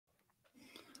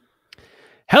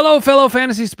Hello, fellow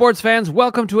fantasy sports fans.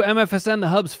 Welcome to MFSN, the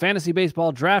Hub's Fantasy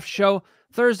Baseball Draft Show,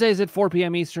 Thursdays at 4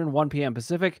 p.m. Eastern, 1 p.m.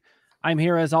 Pacific. I'm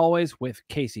here, as always, with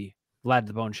Casey, Vlad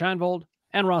the Bone Scheinvold,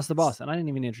 and Ross the Boss. And I didn't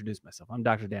even introduce myself. I'm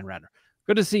Dr. Dan Radner.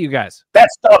 Good to see you guys.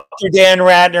 That's Dr. Dan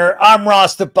Radner. I'm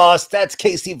Ross the Boss. That's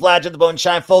Casey, Vlad the Bone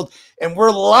Scheinvold. And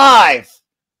we're live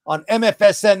on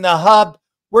MFSN, the Hub.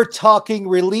 We're talking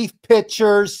relief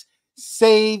pitchers,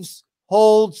 saves,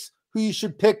 holds, who you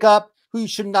should pick up, who you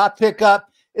should not pick up.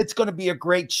 It's going to be a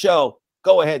great show.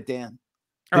 Go ahead, Dan.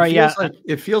 All right,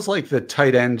 it feels like the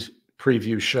tight end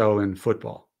preview show in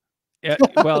football. Yeah,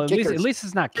 well, at least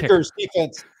it's not kickers.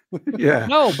 Defense. Yeah.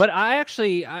 No, but I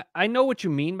know what you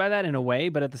mean by that in a way,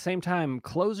 but at the same time,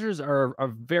 closers are a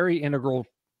very integral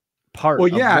part of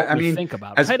what we think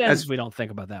about. Tight ends, we don't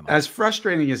think about that much. As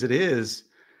frustrating as it is,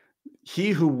 he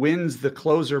who wins the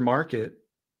closer market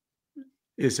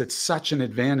is at such an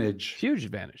advantage. Huge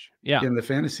advantage. Yeah. In the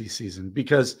fantasy season,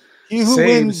 because he who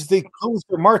wins the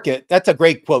closer market. That's a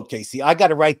great quote, Casey. I got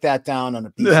to write that down on a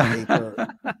piece of paper.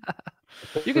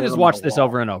 You can just watch this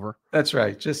over and over. That's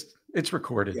right. It's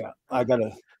recorded. Yeah. I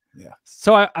gotta. Yeah.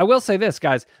 So I will say this,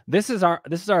 guys, this is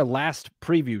our last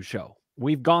preview show.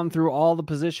 We've gone through all the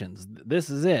positions.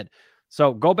 This is it.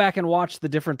 So go back and watch the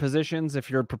different positions if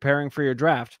you're preparing for your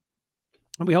draft.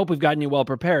 And we hope we've gotten you well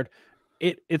prepared.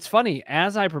 It's funny,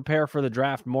 as I prepare for the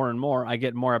draft more and more, I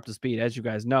get more up to speed. As you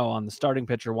guys know, on the starting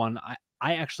pitcher one,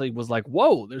 I actually was like,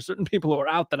 whoa, there's certain people who are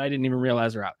out that I didn't even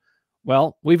realize are out.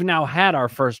 Well, we've now had our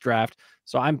first draft,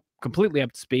 so I'm completely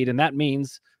up to speed, and that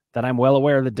means that I'm well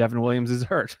aware that Devin Williams is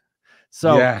hurt.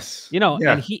 So, yes,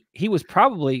 and he was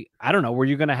probably, I don't know, were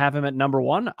you going to have him at number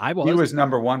one? I was. He was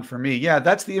number one for me. Yeah,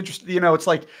 that's the interest. It's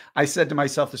like I said to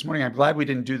myself this morning, I'm glad we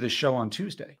didn't do this show on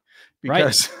Tuesday.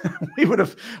 Because we would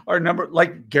have our number,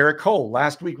 like Garrett Cole.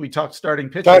 Last week we talked starting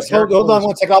pitchers. Hold on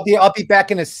one second. I'll be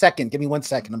back in a second. Give me 1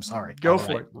 second. I'm sorry. Go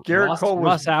for it. Garrett Cole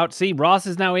was out. See, Ross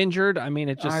is now injured. I mean,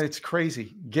 it's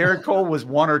crazy. Garrett Cole was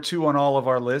 1 or 2 on all of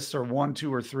our lists, or 1,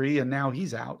 2, or 3, and now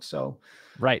he's out. So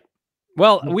right.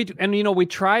 Well, we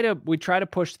try to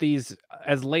push these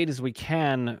as late as we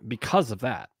can because of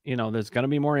that. There's going to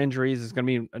be more injuries. There's going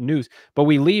to be news, but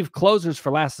we leave closers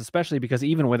for last, especially because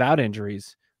even without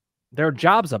injuries, there are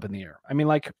jobs up in the air. I mean,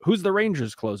 like, who's the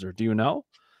Rangers closer? Do you know?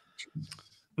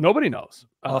 Nobody knows.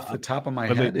 Off the top of my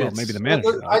head. Well, maybe the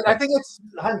manager. I think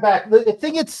I'm back. I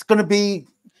think it's going to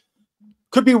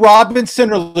could be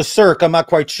Robinson or LeCirque. I'm not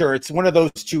quite sure. It's one of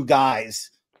those two guys.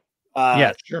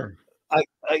 Yeah, sure.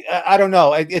 I don't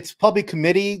know. It's public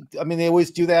committee. I mean, they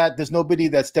always do that. There's nobody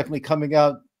that's definitely coming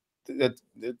out that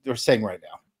they're saying right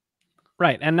now.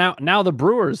 Right. And now the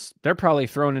Brewers, they're probably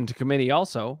thrown into committee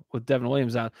also with Devin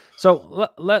Williams out. So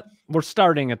we're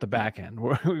starting at the back end.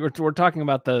 We're talking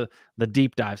about the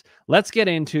deep dives. Let's get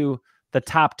into the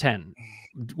top 10.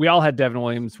 We all had Devin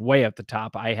Williams way at the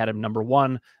top. I had him number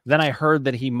 1. Then I heard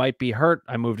that he might be hurt.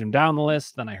 I moved him down the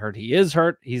list. Then I heard he is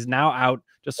hurt. He's now out.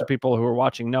 Just so people who are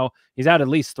watching know, he's out at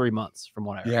least 3 months from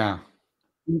what I heard. Yeah.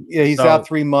 Yeah, he's out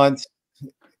 3 months.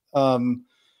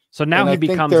 So now he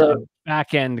becomes a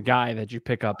back-end guy that you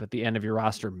pick up at the end of your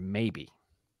roster, maybe.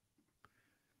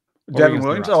 Devin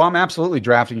Williams? Oh, I'm absolutely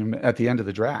drafting him at the end of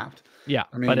the draft. Yeah,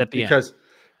 I mean, but at the end.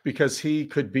 Because he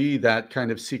could be that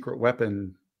kind of secret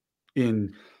weapon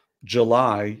in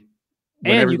July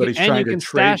when everybody's trying to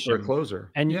trade for a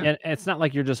closer. And it's not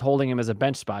like you're just holding him as a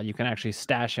bench spot. You can actually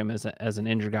stash him as an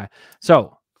injured guy.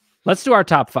 So let's do our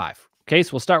top 5.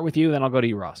 Case, we'll start with you, then I'll go to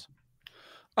you, Ross.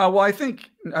 Well, I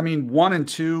think, 1 and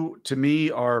 2 to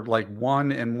me are like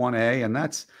 1 and 1A, and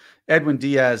that's Edwin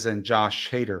Diaz and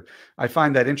Josh Hader. I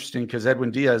find that interesting because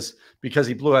Edwin Diaz, because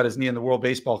he blew out his knee in the World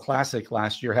Baseball Classic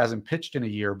last year, hasn't pitched in a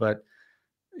year, but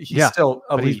he's still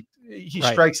elite. He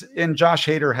strikes. And Josh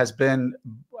Hader has been,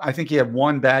 I think he had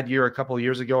 1 bad year a couple of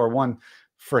years ago, or 1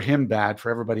 for him bad. For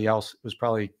everybody else, it was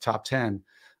probably top 10.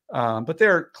 But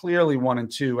they're clearly 1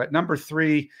 and 2. At number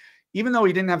 3, even though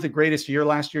he didn't have the greatest year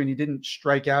last year and he didn't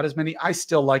strike out as many, I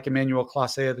still like Emmanuel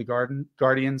Clase of the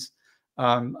Guardians.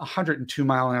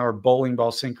 102-mile-an-hour bowling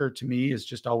ball sinker to me is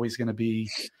just always going to be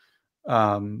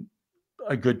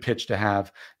a good pitch to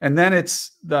have. And then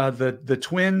it's the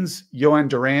Twins, Yohan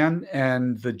Duran,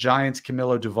 and the Giants,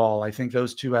 Camilo Doval. I think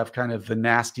those two have kind of the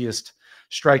nastiest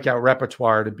strikeout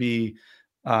repertoire to be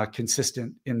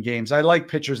consistent in games. I like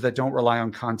pitchers that don't rely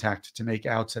on contact to make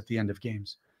outs at the end of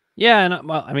games. Yeah, and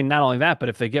well, I mean, not only that, but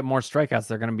if they get more strikeouts,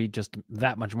 they're going to be just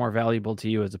that much more valuable to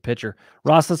you as a pitcher.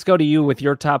 Ross, let's go to you with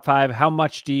your top 5. How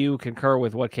much do you concur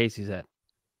with what Casey said?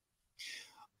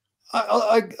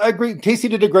 I agree. Casey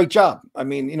did a great job. I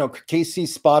mean,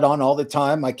 Casey's spot on all the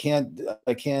time. I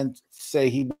can't say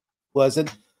he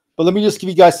wasn't. But let me just give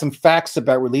you guys some facts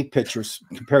about relief pitchers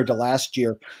compared to last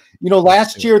year.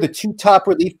 Last year, the two top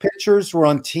relief pitchers were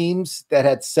on teams that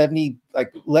had 70,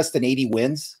 like less than 80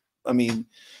 wins. I mean,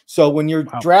 so when you're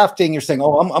drafting, you're saying,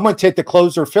 oh, I'm going to take the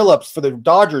closer Phillips for the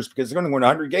Dodgers because they're going to win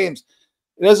 100 games.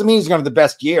 It doesn't mean he's going to have the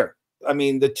best year. I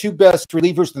mean, the two best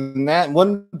relievers in that,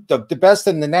 the best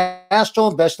in the National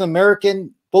and best in the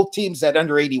American, both teams had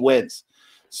under 80 wins.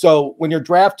 So when you're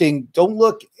drafting, don't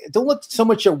look so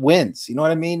much at wins. You know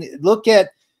what I mean? Look at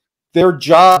their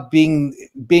job being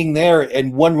there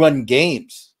in one-run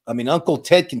games. I mean, Uncle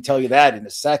Ted can tell you that in a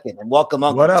second. And welcome,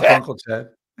 Uncle Ted. What up, Uncle Ted?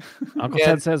 Uncle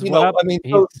Ted says, "What up?" I mean,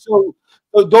 so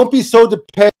don't be so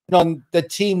dependent on the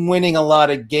team winning a lot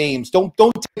of games. Don't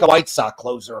take a White Sox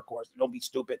closer, of course. Don't be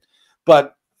stupid.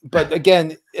 But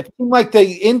again, if you like the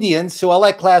Indians, who I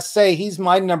like Class A, he's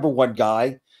my number one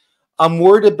guy. I'm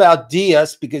worried about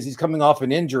Diaz because he's coming off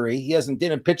an injury. He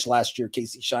didn't pitch last year,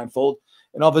 Casey Scheinfeld.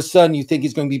 And all of a sudden you think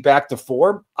he's going to be back to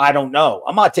form? I don't know.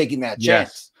 I'm not taking that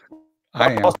chance.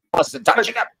 I am. But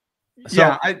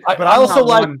I also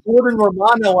like Jordan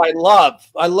Romano. I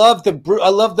love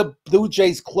the Blue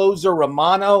Jays closer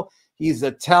Romano. He's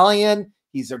Italian.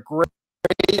 He's a great.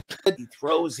 He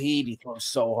throws heat. He throws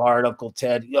so hard, Uncle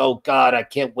Ted. Oh God, I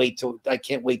can't wait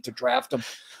to draft him.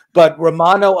 But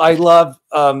Romano, I love.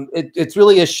 It's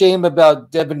really a shame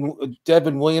about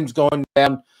Devin Williams going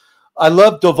down. I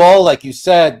love Duvall, like you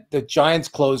said, the Giants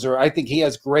closer. I think he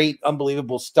has great,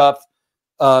 unbelievable stuff.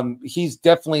 He's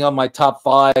definitely on my top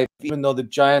 5, even though the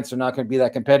Giants are not going to be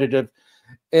that competitive.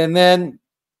 And then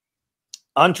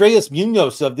Andreas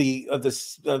Munoz of the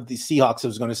Seahawks, I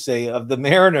was going to say, of the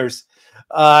Mariners.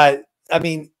 I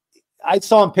mean, I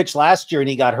saw him pitch last year and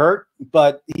he got hurt,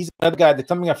 but he's another guy that's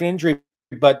coming off an injury.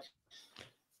 But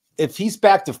if he's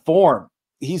back to form,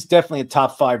 he's definitely a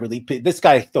top 5 relief pitcher. This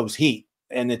guy throws heat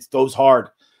and it throws hard.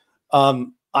 I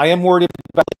am worried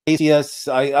about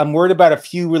ACS. I'm worried about a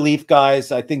few relief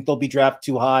guys. I think they'll be drafted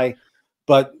too high,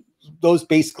 but those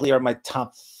basically are my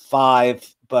top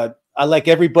 5. But I like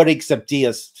everybody except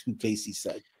Diaz, who Casey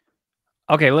said.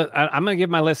 Okay, I'm going to give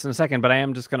my list in a second, but I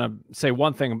am just going to say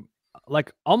one thing.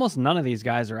 Like, almost none of these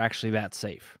guys are actually that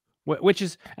safe, which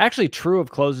is actually true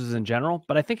of closers in general,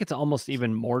 but I think it's almost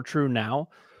even more true now.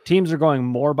 Teams are going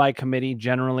more by committee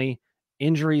generally.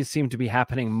 Injuries seem to be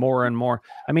happening more and more.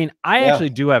 I mean, I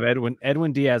actually do have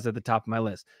Edwin Diaz at the top of my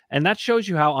list, and that shows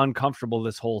you how uncomfortable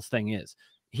this whole thing is.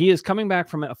 He is coming back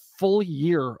from a full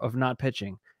year of not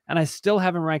pitching, and I still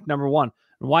have him ranked number 1.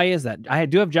 Why is that? I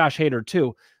do have Josh Hader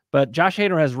too, but Josh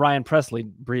Hader has Ryan Presley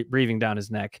breathing down his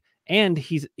neck, and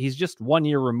he's just 1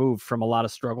 year removed from a lot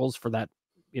of struggles for that,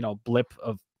 blip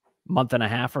of month and a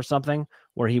half or something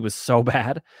where he was so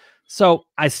bad. So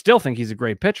I still think he's a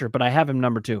great pitcher, but I have him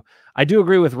number 2. I do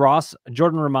agree with Ross.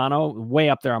 Jordan Romano, way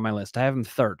up there on my list. I have him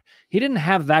 3rd. He didn't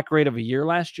have that great of a year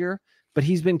last year, but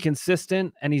he's been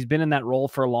consistent and he's been in that role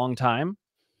for a long time.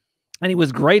 And he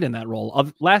was great in that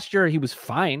role. Last year, he was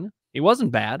fine. He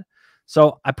wasn't bad.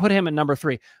 So I put him at number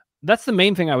 3. That's the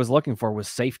main thing I was looking for, was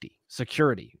safety,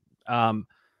 security.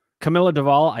 Camilo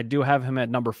Duvall, I do have him at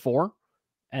number 4.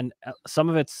 And some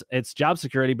of it's job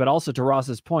security, but also to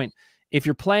Ross's point, if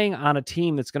you're playing on a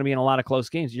team that's going to be in a lot of close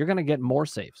games, you're going to get more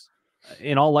saves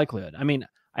in all likelihood. I mean,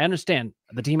 I understand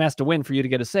the team has to win for you to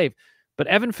get a save, but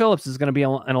Evan Phillips is going to be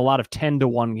in a lot of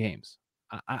 10-1 games.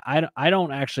 I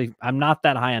don't actually, I'm not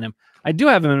that high on him. I do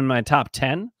have him in my top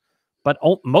 10, but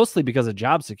mostly because of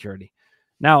job security.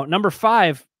 Now, number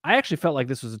 5, I actually felt like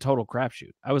this was a total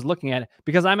crapshoot. I was looking at it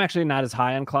because I'm actually not as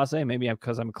high on Class A, maybe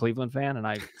because I'm a Cleveland fan and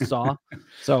I saw.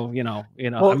 So, well,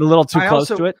 I'm a little too close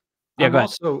to it. Yeah, I'm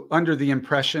also under the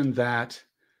impression that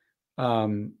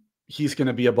he's going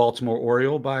to be a Baltimore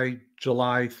Oriole by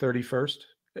July 31st,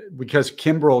 because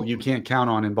Kimbrel you can't count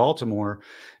on in Baltimore,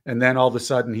 and then all of a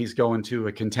sudden he's going to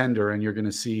a contender, and you're going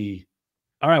to see.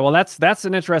 All right, well that's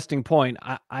an interesting point.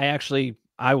 I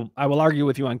will argue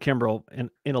with you on Kimbrel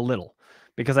in a little,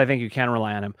 because I think you can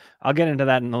rely on him. I'll get into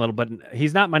that in a little bit.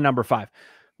 He's not my number 5.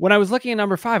 When I was looking at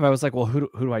number 5, I was like, well, who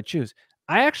do I choose?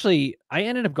 I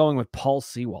ended up going with Paul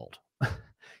Sewald.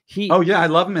 Oh yeah, I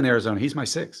love him in Arizona. He's my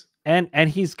 6. And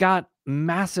he's got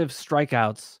massive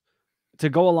strikeouts to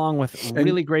go along with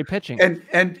really great pitching.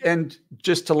 And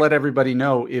just to let everybody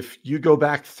know, if you go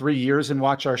back 3 years and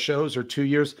watch our shows, or 2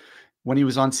 years, when he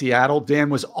was on Seattle, Dan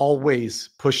was always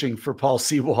pushing for Paul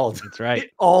Sewald. That's right.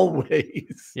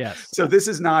 Always. Yes. So this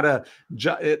is not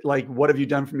like, what have you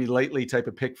done for me lately type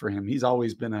of pick for him. He's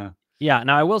always been a. Yeah.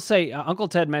 Now I will say, Uncle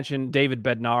Ted mentioned David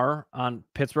Bednar on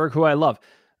Pittsburgh, who I love.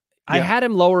 I had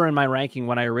him lower in my ranking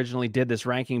when I originally did this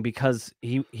ranking because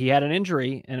he had an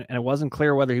injury and it wasn't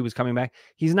clear whether he was coming back.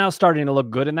 He's now starting to look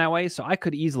good in that way, so I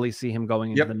could easily see him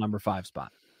going into the number 5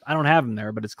 spot. I don't have him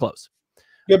there, but it's close.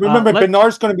 Yeah, remember,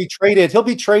 Bernard's going to be traded. He'll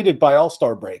be traded by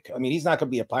All-Star break. I mean, he's not going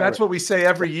to be a Pirate. That's what we say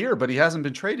every year, but he hasn't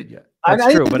been traded yet.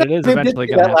 That's true, but it is eventually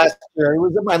going to happen. Last year, it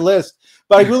was in my list,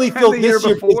 but I really feel this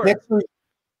year,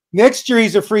 next year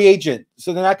he's a free agent,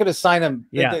 so they're not going to sign him.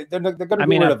 Yeah, they're going to get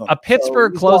rid of him. A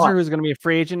Pittsburgh closer who's going to be a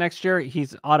free agent next year,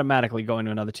 he's automatically going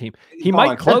to another team. He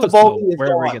might close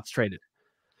wherever he gets traded.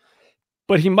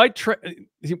 But he might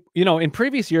in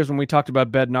previous years when we talked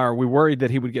about Bednar, we worried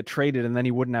that he would get traded and then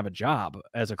he wouldn't have a job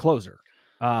as a closer.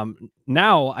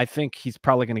 Now I think he's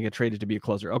probably going to get traded to be a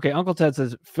closer. Okay, Uncle Ted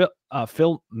says Phil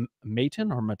Maton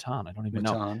or Maton, I don't even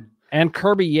know. And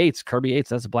Kirby Yates,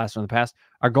 that's a blast from the past,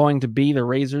 are going to be the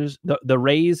Razors, the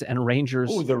Rays and Rangers.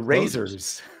 Oh, the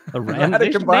Razors. And they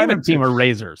should name a team of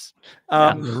Razors.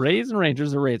 The Rays and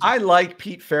Rangers, the Razors. I like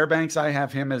Pete Fairbanks. I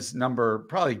have him as number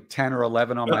probably 10 or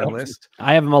 11 on my list.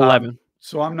 I have him 11.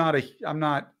 So I'm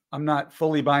not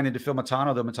fully buying into Phil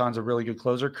Matano, though Maton's a really good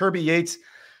closer. Kirby Yates,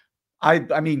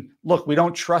 I mean, look, we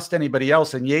don't trust anybody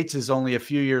else, and Yates is only a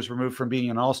few years removed from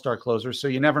being an all-star closer, so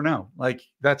you never know. Like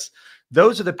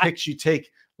those are the picks you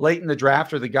take late in the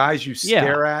draft, or the guys you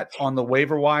stare at on the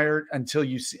waiver wire until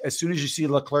you see. As soon as you see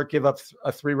Leclerc give up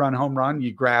a 3-run home run,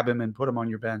 you grab him and put him on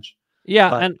your bench.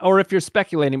 Yeah, or if you're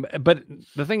speculating, but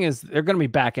the thing is, they're going to be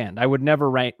back end. I would never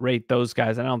rate those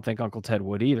guys, and I don't think Uncle Ted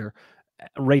would either.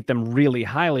 Rate them really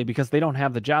highly because they don't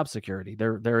have the job security.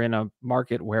 They're in a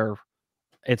market where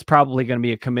it's probably going to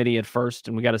be a committee at first,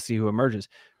 and we got to see who emerges.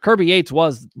 Kirby Yates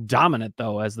was dominant,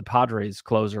 though, as the Padres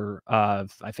closer. I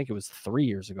think it was 3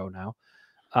 years ago now.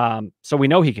 So we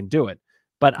know he can do it.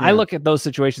 But I look at those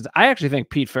situations. I actually think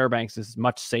Pete Fairbanks is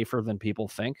much safer than people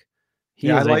think.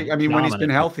 When he's been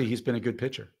healthy, he's been a good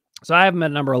pitcher. So I have him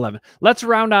at number 11. Let's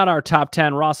round out our top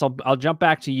 10. Ross, I'll jump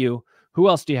back to you. Who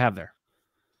else do you have there?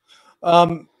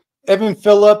 Evan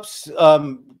Phillips,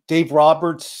 Dave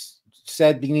Roberts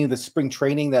said beginning of the spring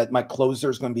training that my closer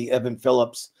is going to be Evan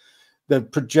Phillips. The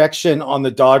projection on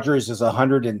the Dodgers is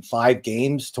 105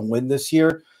 games to win this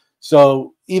year.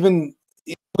 So even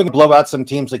going to blow out some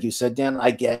teams, like you said, Dan,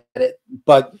 I get it.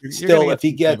 But still, if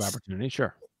he gets opportunity,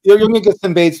 sure, you're going to get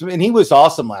some baits. And he was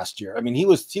awesome last year. I mean,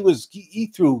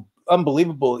 he threw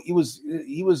unbelievable. He was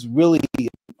really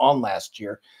on last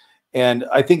year. And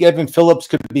I think Evan Phillips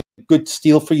could be a good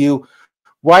steal for you.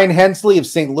 Ryan Hensley of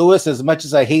St. Louis, as much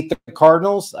as I hate the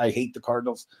Cardinals,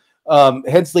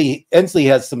 Hensley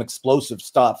has some explosive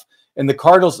stuff. And the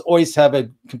Cardinals always have a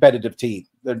competitive team.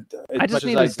 I just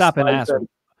need to stop and ask.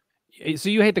 So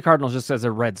you hate the Cardinals just as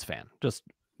a Reds fan? I was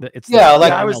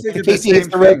thinking the same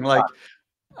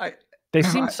thing. They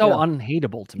seem so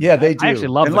unhateable to me. Yeah, they do. I actually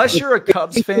love them. Unless you're a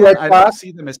Cubs fan, I don't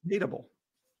see them as hateable.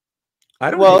 I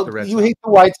don't hate the Red Sox. You hate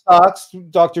the White Sox,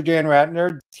 Dr. Dan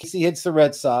Ratner. He hates the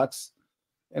Red Sox.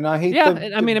 And I hate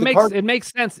it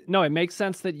makes sense. No, it makes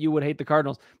sense that you would hate the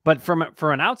Cardinals. But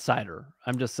for an outsider,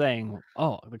 I'm just saying,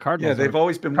 the Cardinals they've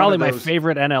always been probably my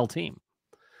favorite NL team.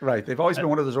 Right. They've always been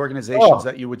one of those organizations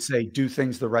that you would say do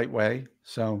things the right way.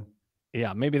 So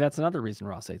yeah, maybe that's another reason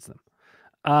Ross hates them.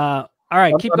 All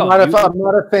right, keep going. I'm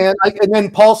not a fan. And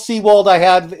then Paul Sewald, I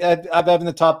have in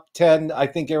the top 10. I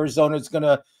think Arizona's going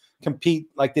to compete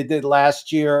like they did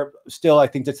last year. Still, I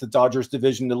think that's the Dodgers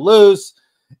division to lose.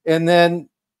 And then,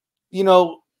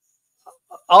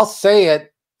 I'll say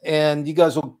it, and you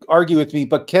guys will argue with me,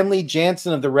 but Kenley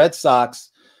Jansen of the Red Sox,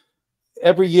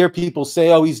 every year people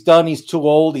say, oh, he's done. He's too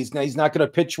old. He's not going to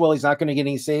pitch well. He's not going to get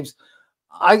any saves.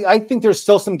 I think there's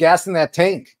still some gas in that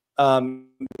tank.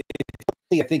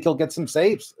 I think he'll get some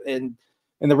saves, and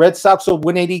the Red Sox will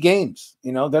win 80 games.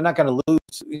 They're not going to lose.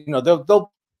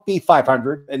 They'll be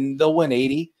 500 and they'll win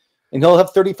 80, and he'll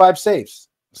have 35 saves.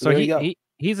 So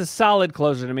he's a solid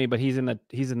closer to me, but he's in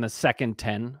the second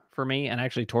 10 for me, and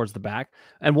actually towards the back.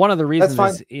 And one of the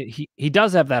reasons is he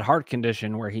does have that heart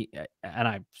condition where and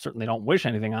I certainly don't wish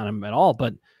anything on him at all,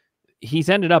 but he's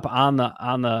ended up on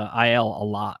the IL a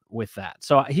lot with that.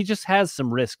 So he just has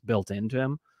some risk built into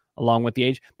him along with the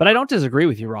age. But I don't disagree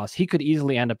with you, Ross. He could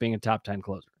easily end up being a top 10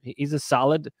 closer. He's a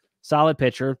solid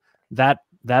pitcher. That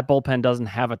bullpen doesn't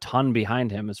have a ton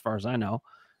behind him as far as I know.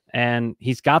 And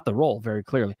he's got the role very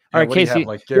clearly. All right, Casey.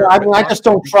 I just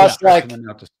don't trust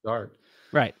not to start.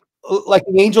 Right. Like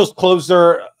the Angels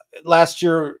closer last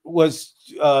year was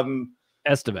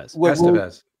Estevez.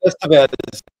 Estevez.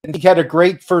 And he had a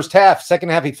great first half. Second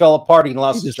half, he fell apart. He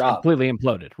lost his job. Completely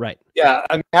imploded. Right. Yeah.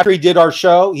 After he did our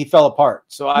show, he fell apart.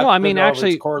 So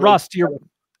actually, Ross, to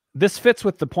this fits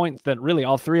with the point that really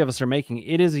all three of us are making.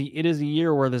 It is a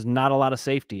year where there's not a lot of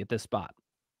safety at this spot.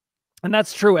 And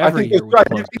that's true every year with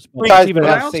closers.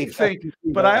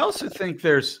 But I also think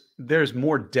there's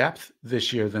more depth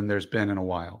this year than there's been in a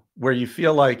while, where you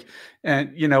feel like,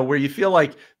 where you feel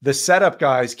like the setup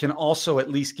guys can also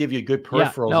at least give you good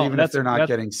peripherals, even if they're not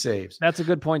getting saves. That's a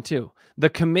good point too.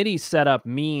 The committee setup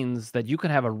means that you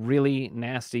can have a really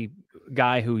nasty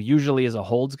guy who usually is a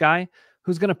holds guy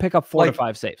who's going to pick up 4 to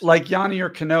 5 saves. Like Yanni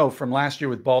Cano from last year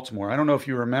with Baltimore. I don't know if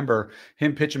you remember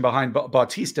him pitching behind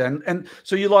Bautista. And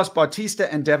so you lost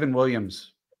Bautista and Devin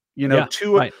Williams,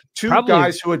 two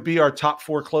guys who would be our top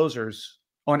 4 closers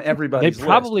on everybody's list. They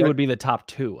probably would be the top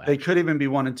 2. Actually. They could even be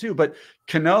 1 and 2. But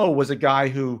Cano was a guy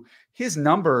who his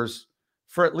numbers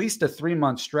for at least a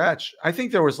 3-month stretch, I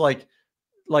think there was like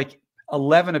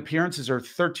 11 appearances or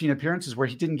 13 appearances where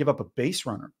he didn't give up a base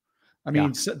runner. I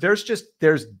mean, so there's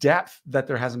depth that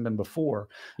there hasn't been before.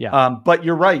 Yeah. But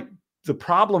you're right. The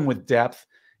problem with depth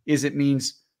is it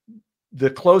means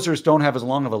the closers don't have as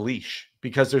long of a leash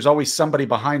because there's always somebody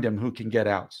behind him who can get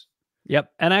outs.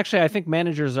 Yep. And actually, I think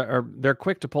managers they're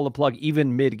quick to pull the plug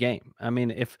even mid-game. I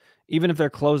mean, even if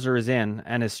their closer is in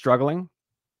and is struggling,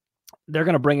 they're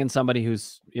going to bring in somebody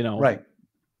who's, right.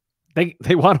 They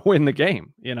want to win the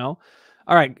game, All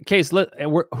right, Case,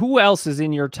 who else is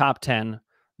in your top 10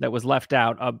 that was left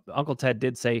out? Uncle Ted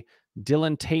did say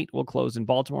Dylan Tate will close in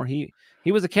Baltimore. He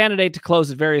was a candidate to close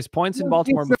at various points in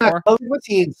Baltimore before. Was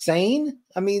he insane?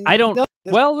 I mean, I don't.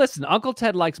 Well, listen, Uncle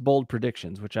Ted likes bold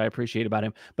predictions, which I appreciate about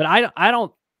him. But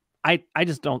I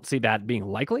just don't see that being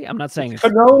likely. I'm not saying it's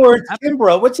or it's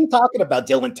Kimbrough. What's he talking about?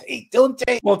 Dylan Tate. Dylan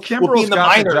Tate. Well, Kimbrough's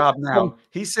got the job now.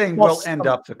 He's saying we'll end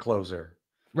up the closer.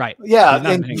 Right. Yeah.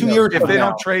 In 2 years, if they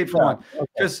don't trade for one,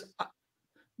 because.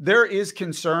 There is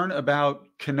concern about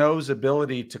Cano's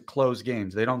ability to close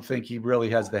games. They don't think he really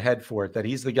has the head for it, that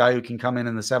he's the guy who can come in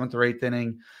the 7th or 8th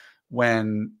inning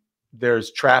when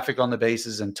there's traffic on the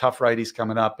bases and tough righties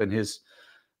coming up, and his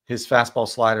fastball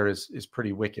slider is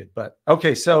pretty wicked. But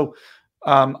okay, so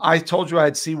I told you I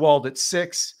had Seawald at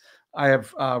 6. I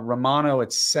have Romano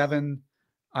at 7.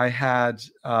 I had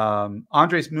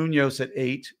Andres Munoz at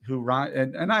 8,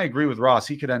 and I agree with Ross.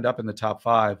 He could end up in the top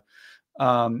 5.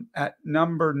 At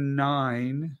number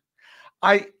 9,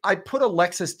 I put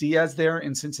Alexis Diaz there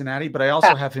in Cincinnati, but I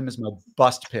also have him as my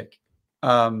bust pick.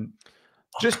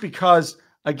 Just because,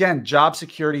 again, job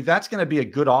security, that's going to be a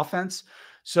good offense.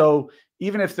 So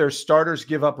even if their starters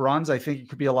give up runs, I think it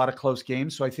could be a lot of close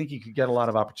games. So I think he could get a lot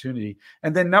of opportunity.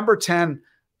 And then number 10,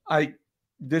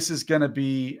 this is going to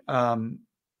be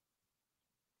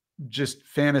just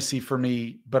fantasy for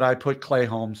me, but I put Clay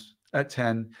Holmes at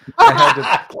 10. I had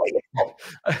to.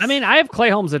 I mean, I have Clay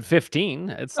Holmes at 15.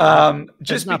 It's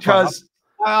just because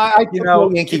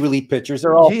Yankee relief pitchers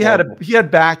are all. He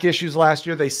had back issues last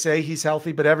year. They say he's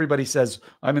healthy, but everybody says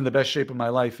I'm in the best shape of my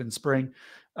life in spring.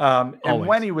 And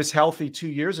when he was healthy 2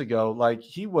 years ago, like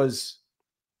he was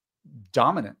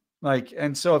dominant.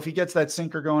 And so if he gets that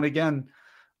sinker going again,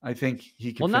 I think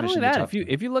he can. Well, not only that,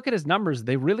 if you look at his numbers,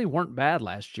 they really weren't bad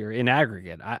last year in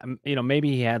aggregate.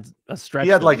 Maybe he had a stretch.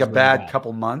 He had like a bad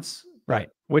couple months. Right.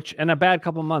 And a bad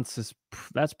couple months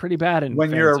that's pretty bad. And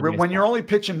when you're only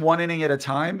pitching 1 inning at a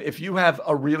time, if you have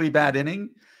a really bad inning,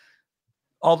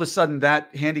 all of a sudden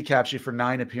that handicaps you for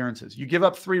 9 appearances. You give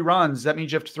up 3 runs. That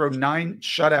means you have to throw 9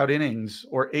 shutout innings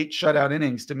or 8 shutout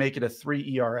innings to make it a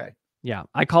 3 ERA. Yeah.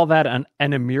 I call that an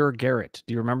Amir Garrett.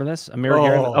 Do you remember this? Amir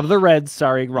Garrett of the Reds.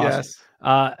 Sorry, Ross. Yes.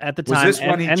 At the time.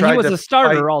 And he was a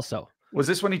starter also. Was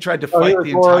this when he tried to fight the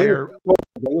entire?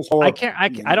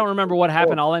 I don't remember what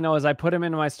happened. All I know is I put him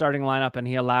into my starting lineup, and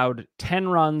he allowed 10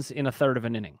 runs in a third of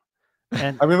an inning.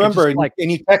 And I remember, and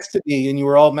you texted me, and you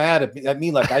were all mad at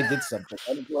me like I did something.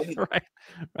 I didn't do anything.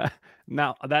 Right.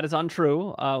 Now that is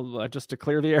untrue. Just to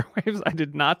clear the airwaves, I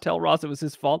did not tell Ross it was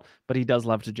his fault, but he does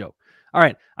love to joke. All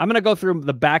right, I'm going to go through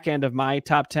the back end of my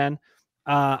top 10.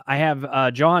 I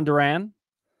have Johan Duran.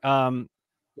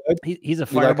 He's a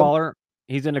fireballer.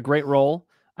 He's in a great role.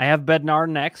 I have Bednar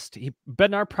next.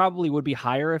 Bednar probably would be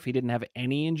higher if he didn't have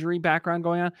any injury background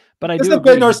going on. But I do.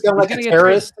 Bednar sound like a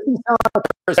terrorist?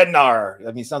 Bednar.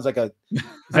 I mean, sounds like a.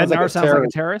 Bednar sounds like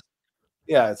a terrorist.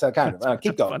 Yeah, it's kind of.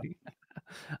 Keep going.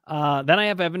 Then I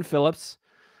have Evan Phillips.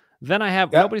 Then I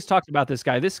have nobody's talked about this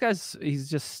guy. He's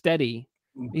just steady.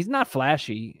 He's not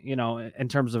flashy, in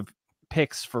terms of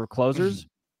picks for closers.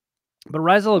 But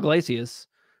Raisel Iglesias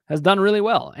has done really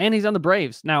well, and he's on the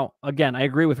Braves. Now, again, I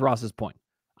agree with Ross's point.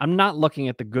 I'm not looking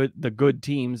at the good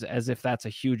teams as if that's a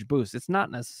huge boost. It's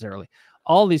not necessarily.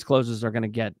 All these closers are going to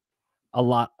get a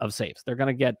lot of saves. They're going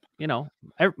to get,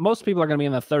 most people are going to be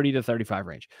in the 30 to 35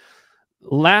 range.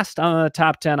 Last on the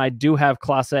top 10, I do have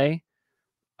Class A.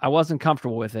 I wasn't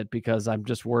comfortable with it because I'm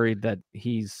just worried that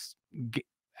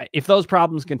if those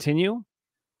problems continue,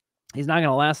 he's not going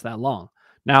to last that long.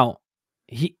 Now,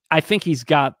 I think he's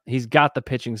got the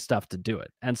pitching stuff to do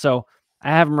it. And so I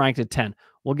have him ranked at 10.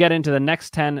 We'll get into the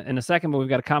next 10 in a second, but we've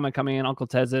got a comment coming in. Uncle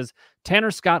Ted says,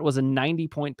 Tanner Scott was a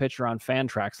 90-point pitcher on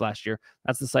Fantrax last year.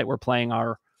 That's the site we're playing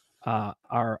our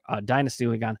Dynasty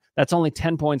League on. That's only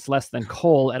 10 points less than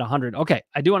Cole at 100. Okay,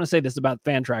 I do want to say this about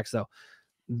Fantrax, though.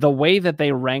 The way that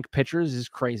they rank pitchers is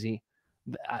crazy.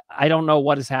 I don't know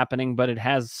what is happening, but it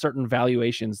has certain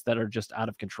valuations that are just out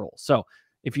of control. So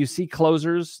if you see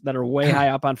closers that are way high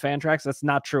up on Fantrax, that's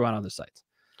not true on other sites.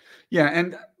 Yeah,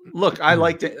 and look, I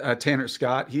liked Tanner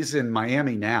Scott. He's in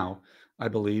Miami now, I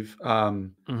believe.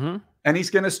 And he's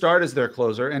going to start as their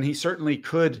closer, and he certainly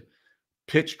could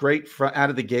pitch great out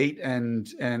of the gate and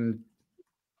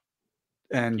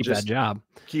keep just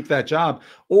keep that job.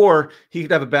 Or he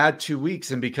could have a bad 2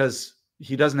 weeks, and because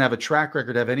he doesn't have a track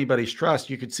record of anybody's trust,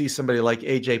 you could see somebody like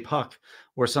AJ Puck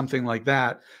or something like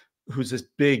that, who's this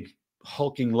big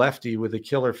hulking lefty with a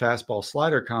killer fastball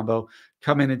slider combo,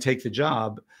 come in and take the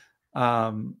job.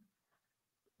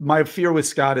 My fear with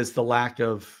Scott is the lack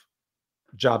of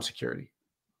job security.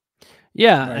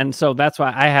 Yeah, right. And so that's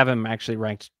why I have him actually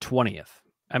ranked 20th.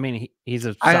 I mean, he's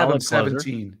a solid I have him closer.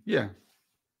 17. Yeah.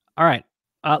 All right.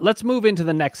 Let's move into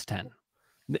the next 10.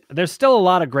 There's still a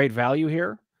lot of great value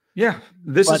here. Yeah.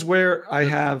 This is where I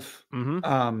have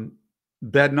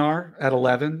Bednar at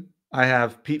 11. I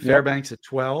have Pete Fairbanks at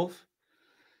 12.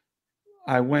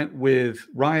 I went with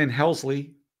Ryan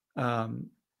Helsley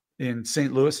in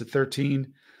St. Louis at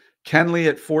 13, Kenley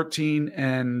at 14,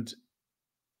 and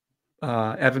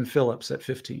Evan Phillips at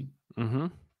 15.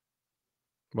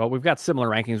 Well, we've got similar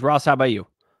rankings. Ross, how about you?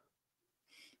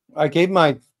 I gave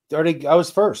I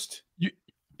was first.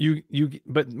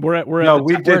 But we're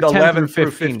we did 11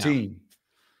 through 15.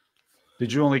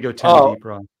 Did you only go 10 deep,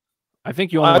 Ron? I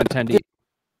think you only went 10 deep.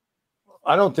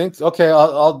 I don't think so. Okay,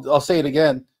 I'll say it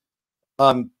again.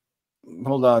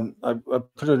 Hold on. I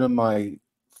put it in my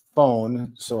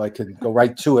phone so I can go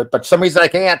right to it, but for some reason I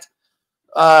can't.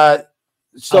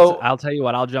 So I'll tell you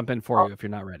what. I'll jump in for you if you're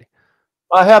not ready.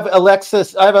 I have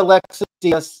Alexis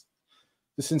Diaz,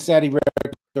 the Cincinnati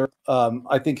Reds.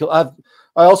 I think he'll have.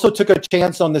 I also took a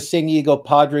chance on the San Diego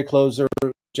Padre closer,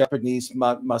 Japanese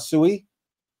Masui.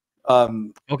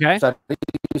 Okay. Is that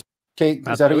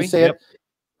how you say it?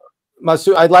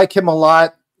 Masui. I like him a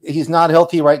lot. He's not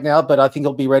healthy right now, but I think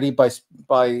he'll be ready by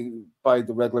the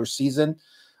regular season.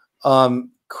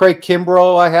 Craig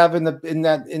Kimbrough, I have in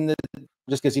the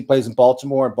just because he plays in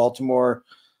Baltimore, and Baltimore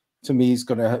to me is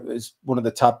one of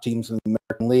the top teams in the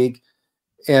American League.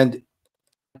 And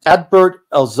Adbert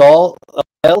Alzali.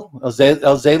 That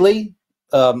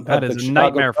is a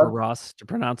nightmare for Ross to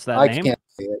pronounce that name. I can't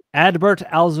say it. Adbert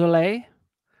Alzolay.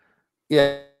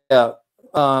 Yeah.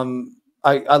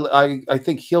 I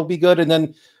think he'll be good. And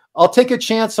then I'll take a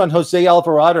chance on Jose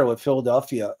Alvarado at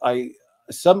Philadelphia.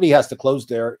 Somebody has to close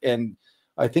there, and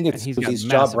I think it's his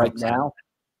job right now.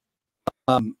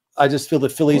 I just feel the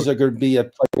Phillies are going to be a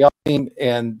playoff team,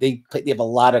 and they have a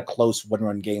lot of close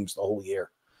one-run games the whole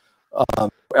year.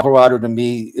 Alvarado to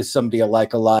me is somebody I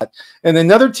like a lot. And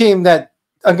another team that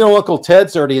I know Uncle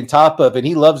Ted's already on top of, and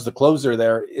he loves the closer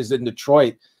there, is in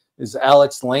Detroit, is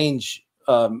Alex Lange.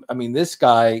 I mean, this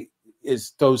guy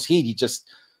throws heat. He just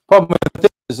problem with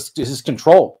it is his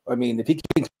control. I mean, if he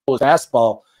can control his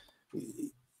fastball,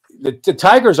 the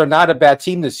Tigers are not a bad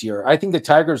team this year. I think the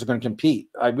Tigers are going to compete.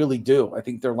 I really do. I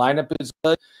think their lineup is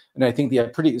good, and I think they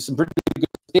have some pretty good.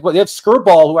 They have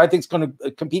Skirball, who I think is going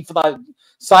to compete for the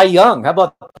Cy Young. How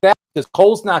about that? Because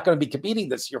Cole's not going to be competing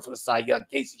this year for the Cy Young.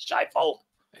 Casey Scheifeld.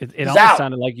 It almost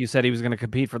sounded like you said he was going to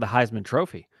compete for the Heisman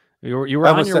Trophy. You were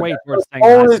on your way towards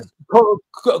saying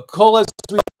Cole is.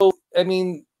 I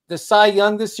mean, the Cy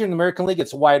Young this year in the American League,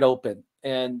 it's wide open,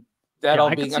 and that'll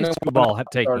be. I see ball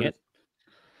taking it.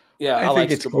 Yeah, I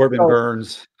think it's Corbin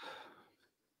Burns.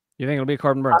 You think it'll be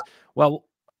Corbin Burns? Well,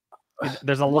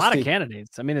 there's a lot of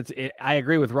candidates. I mean, I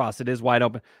agree with Ross. It is wide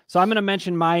open. So I'm going to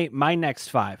mention my next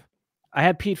 5. I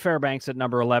had Pete Fairbanks at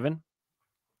number 11.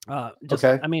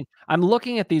 Okay. I mean, I'm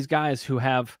looking at these guys who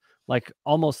have like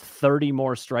almost 30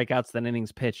 more strikeouts than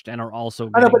innings pitched and are also.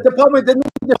 I know, but the problem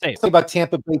about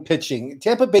Tampa Bay pitching.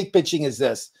 Tampa Bay pitching is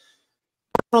this: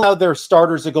 they don't allow their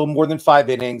starters to go more than 5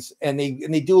 innings, and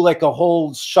they do like a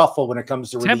whole shuffle when it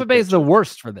comes to Tampa Bay is the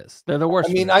worst for this. They're the worst.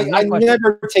 I mean, I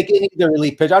never take any of their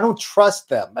relief pitch. I don't trust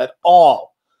them at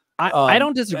all. I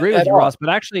don't disagree with you, Ross, but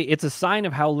actually, it's a sign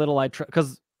of how little I trust.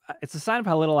 Because it's a sign of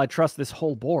how little I trust this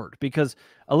whole board. Because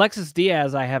Alexis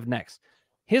Diaz, I have next.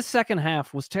 his second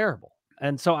half was terrible.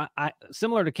 And so I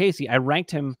similar to Casey, I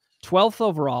ranked him 12th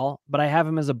overall, but I have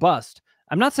him as a bust.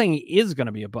 I'm not saying he is going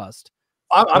to be a bust.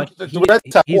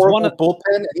 He's one of bullpen,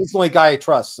 and he's the only guy I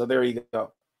trust. So there you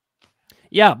go.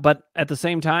 Yeah, but at the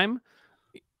same time,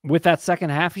 with that second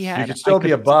half he had, you could still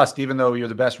be a bust, even though you're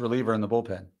the best reliever in the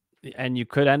bullpen. And you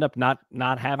could end up not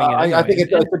having it. I think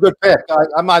it's a good pick.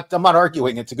 I'm not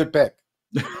arguing. It's a good pick.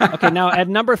 Okay, now at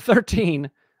number 13,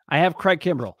 I have Craig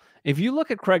Kimbrell. If you look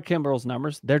at Craig Kimbrell's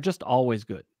numbers, they're just always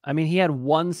good. I mean, he had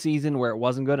one season where it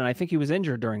wasn't good, and I think he was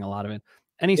injured during a lot of it.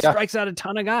 And he strikes out a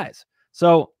ton of guys.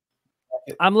 So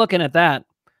I'm looking at that.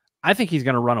 I think he's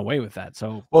going to run away with that.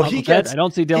 So, well, I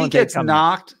don't see Dylan. He gets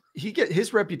knocked.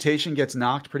 His reputation gets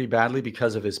knocked pretty badly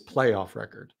because of his playoff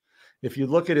record. If you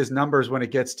look at his numbers when it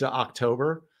gets to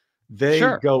October, they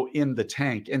go in the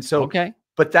tank. And so,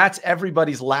 but that's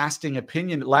everybody's lasting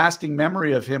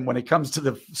memory of him when it comes to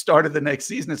the start of the next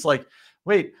season. It's like,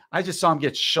 wait, I just saw him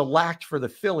get shellacked for the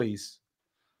Phillies.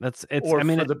 For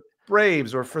the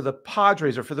Braves or for the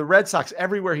Padres or for the Red Sox,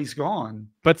 everywhere he's gone.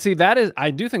 But see,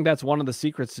 I do think that's one of the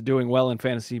secrets to doing well in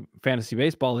fantasy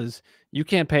baseball is you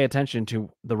can't pay attention to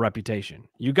the reputation.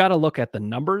 You got to look at the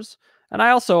numbers. And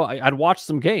I'd watch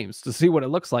some games to see what it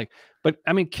looks like. But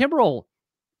I mean, Kimbrell,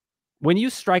 when you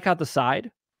strike out the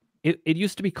side, it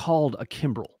used to be called a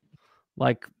Kimbrell.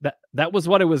 Like that was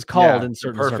what it was called in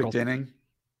certain circles. Inning.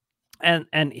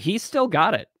 And he's still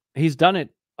got it. He's done it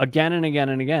again and again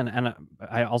and again. And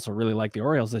I also really like the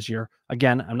Orioles this year.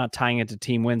 Again, I'm not tying it to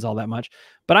team wins all that much,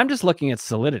 but I'm just looking at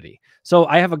solidity. So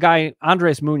I have a guy,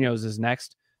 Andres Munoz is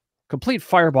next, complete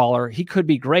fireballer. He could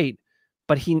be great,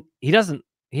 but he hasn't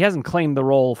claimed the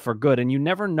role for good. And you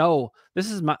never know.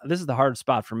 This is the hard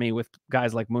spot for me with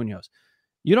guys like Munoz.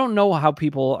 You don't know how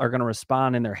people are going to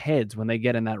respond in their heads when they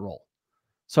get in that role.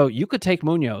 So you could take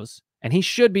Munoz and he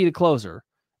should be the closer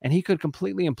and he could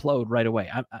completely implode right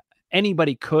away.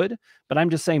 Anybody could, but I'm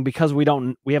just saying because we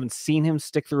haven't seen him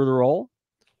stick through the role,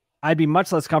 I'd be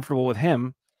much less comfortable with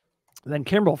him than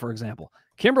Kimbrell, for example.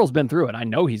 Kimbrell's been through it. I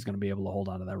know he's going to be able to hold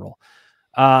on to that role.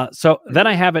 So then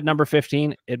I have at number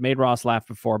 15, it made Ross laugh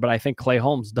before, but I think Clay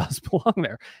Holmes does belong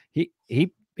there.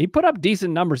 He put up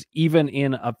decent numbers even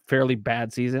in a fairly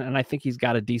bad season, and I think he's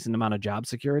got a decent amount of job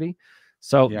security.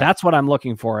 So that's what I'm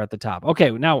looking for at the top.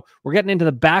 Okay, now we're getting into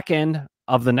the back end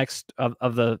of the next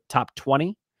of the top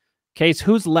 20. Case,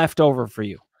 who's left over for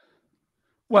you?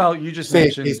 Well, you just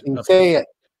mentioned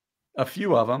a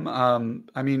few of them.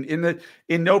 I mean,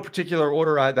 in no particular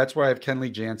order, that's where I have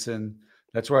Kenley Jansen.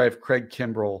 That's where I have Craig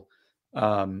Kimbrell.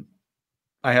 I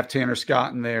have Tanner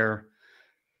Scott in there.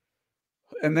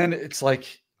 And then it's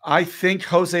like, I think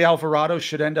Jose Alvarado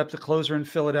should end up the closer in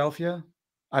Philadelphia.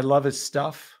 I love his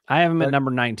stuff. I have him at number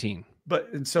 19.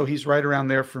 And so he's right around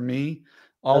there for me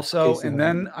also. And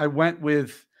then I went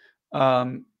with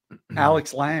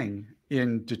Alex Lang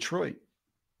in Detroit.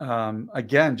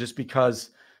 Again, just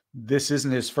because this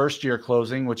isn't his first year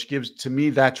closing, which gives, to me,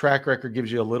 that track record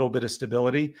gives you a little bit of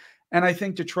stability. And I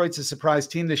think Detroit's a surprise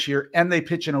team this year, and they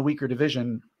pitch in a weaker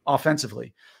division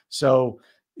offensively. So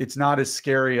it's not as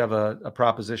scary of a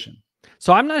proposition.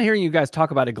 So I'm not hearing you guys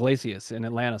talk about Iglesias in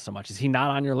Atlanta so much. Is he not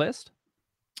on your list?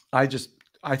 I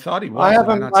thought he was.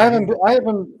 I have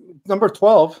him number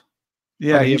 12.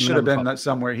 Yeah, he should have been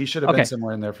somewhere. He should have been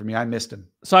somewhere in there for me. I missed him.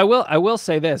 So I will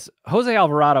say this. Jose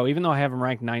Alvarado, even though I have him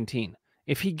ranked 19,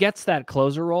 if he gets that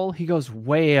closer role, he goes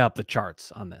way up the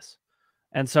charts on this.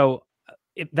 And so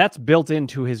that's built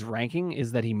into his ranking,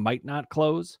 is that he might not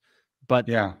close, but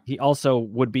he also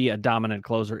would be a dominant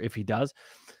closer if he does.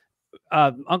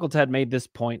 Uncle Ted made this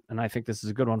point, and I think this is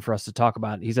a good one for us to talk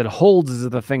about. He said holds is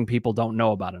the thing people don't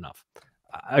know about enough.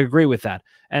 I agree with that.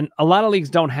 And a lot of leagues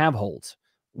don't have holds.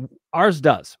 Ours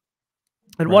does.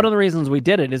 And one of the reasons we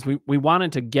did it is we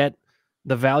wanted to get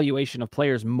the valuation of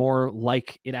players more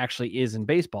like it actually is in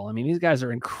baseball. I mean, these guys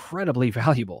are incredibly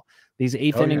valuable. These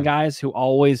eighth inning guys who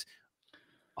always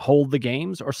hold the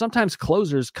games, or sometimes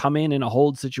closers come in a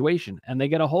hold situation and they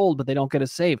get a hold, but they don't get a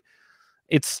save.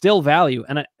 It's still value.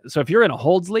 And so if you're in a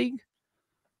holds league,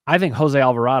 I think Jose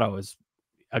Alvarado is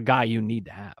a guy you need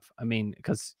to have. I mean,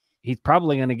 because he's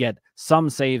probably going to get some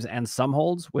saves and some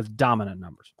holds with dominant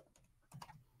numbers.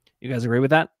 You guys agree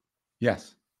with that?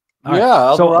 Yes. All right.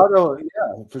 Alvarado,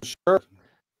 for sure.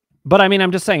 But I mean,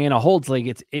 I'm just saying in a holds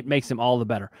league, it makes him all the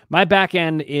better. My back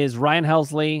end is Ryan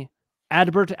Helsley,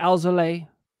 Adbert Alzolay.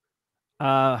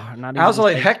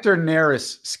 Alzolay, Hector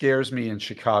Neris scares me in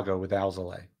Chicago with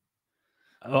Alzolay.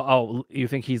 Oh, you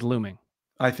think he's looming?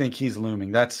 I think he's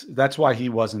looming. That's why he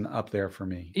wasn't up there for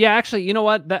me. Yeah, actually, you know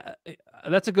what?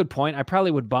 That's a good point. I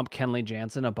probably would bump Kenley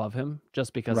Jansen above him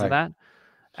just because of that.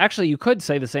 Actually, you could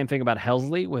say the same thing about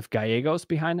Helsley with Gallegos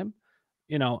behind him,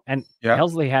 and Yeah.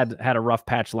 Helsley had a rough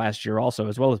patch last year also,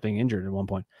 as well as being injured at one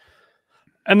point.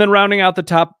 And then rounding out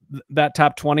that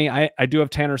top 20, I do have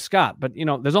Tanner Scott, but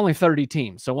there's only 30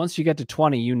 teams. So once you get to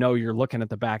 20, you're looking at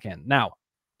the back end. Now,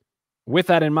 with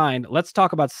that in mind, let's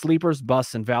talk about sleepers,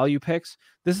 busts, and value picks.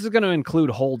 This is going to include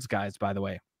holds, guys, by the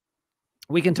way.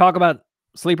 We can talk about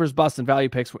sleepers, busts, and value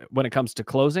picks when it comes to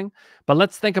closing, but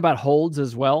let's think about holds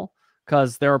as well,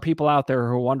 because there are people out there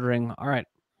who are wondering, all right,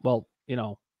 well,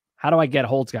 how do I get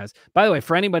holds, guys? By the way,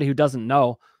 for anybody who doesn't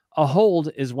know, a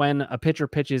hold is when a pitcher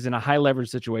pitches in a high leverage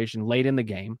situation late in the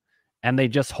game and they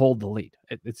just hold the lead.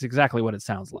 It's exactly what it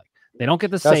sounds like. They don't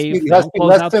get the save. It has to be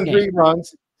less than 3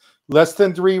 runs. Less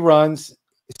than 3 runs,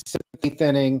 7th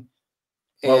inning.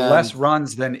 Well, less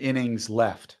runs than innings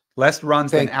left. Less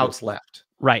runs than outs left.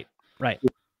 Right.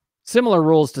 Similar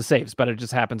rules to saves, but it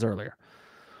just happens earlier.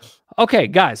 Okay,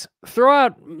 guys, throw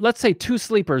out, let's say 2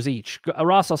 sleepers each.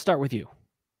 Ross, I'll start with you.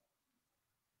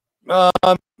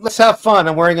 Let's have fun.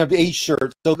 I'm wearing an A's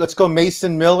shirt, so let's go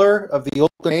Mason Miller of the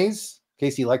Oakland A's.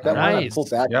 Casey, you like that one? Nice.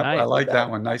 Yep, nice. I like that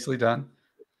one. Nicely done.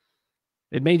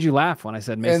 It made you laugh when I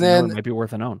said Mason Miller might be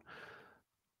worth an own.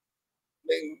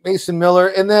 Mason Miller,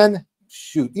 and then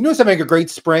shoot, who's having a great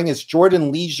spring is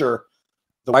Jordan Leisure,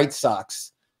 the White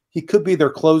Sox. He could be their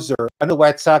closer. I know the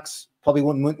White Sox probably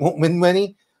won't win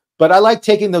many, but I like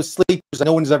taking those sleepers that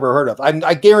no one's ever heard of.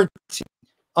 I guarantee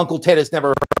Uncle Ted has never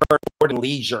heard of Jordan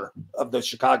Leisure of the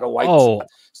Chicago White Sox.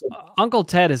 So, Uncle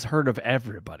Ted has heard of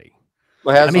everybody.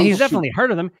 Well, he's definitely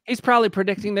heard of them. He's probably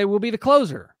predicting they will be the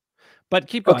closer. But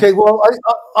keep going. Okay, well,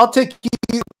 I'll take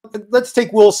you. Let's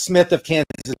take Will Smith of Kansas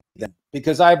City then,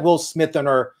 because I have Will Smith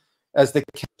as the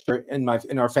catcher in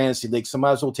our fantasy league. So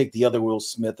might as well take the other Will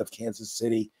Smith of Kansas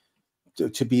City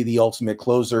to be the ultimate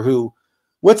closer.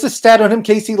 What's the stat on him,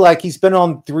 Casey? Like he's been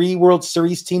on 3 World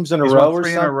Series teams in a row or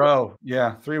something? 3 in a row.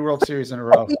 Yeah, 3 World Series in a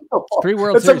row. 3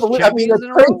 World Series champions in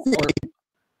a row?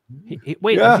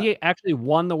 Wait, has he actually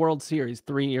won the World Series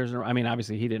 3 years in a row? I mean,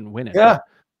 obviously he didn't win it. Yeah.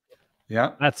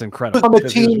 Yeah. That's incredible. On the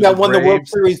team that won the World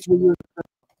Series 3 years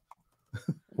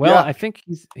ago. Well, I think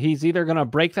he's either going to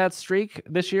break that streak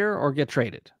this year or get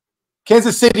traded.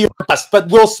 Kansas City or bust, but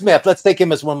Will Smith, let's take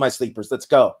him as one of my sleepers. Let's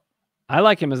go. I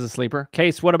like him as a sleeper.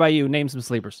 Case, what about you? Name some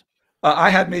sleepers. I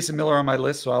had Mason Miller on my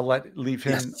list, so I'll leave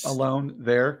him alone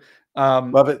there.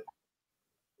 Love it.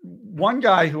 One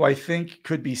guy who I think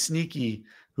could be sneaky,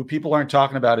 who people aren't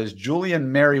talking about, is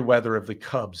Julian Merriweather of the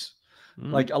Cubs.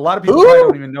 Like a lot of people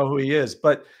don't even know who he is,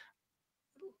 but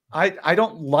I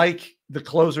don't like the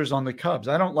closers on the Cubs.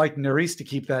 I don't like Neris to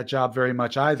keep that job very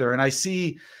much either. And I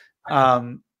see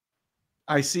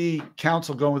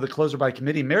Counsell going with the closer by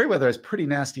committee. Merriweather has pretty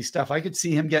nasty stuff. I could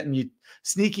see him getting you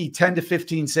sneaky 10 to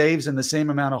 15 saves and the same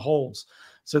amount of holds.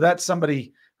 So that's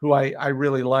somebody who I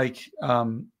really like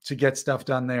to get stuff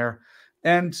done there.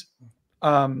 And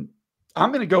I'm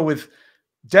going to go with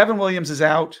Devin Williams is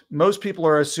out. Most people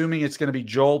are assuming it's going to be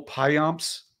Joel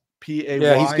Payamps,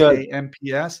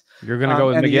 Payamps. You're going to go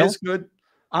with and McGill? He is good.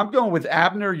 I'm going with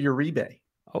Abner Uribe.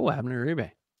 Oh, Abner Uribe.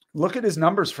 Look at his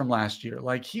numbers from last year.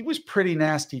 Like he was pretty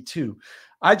nasty too.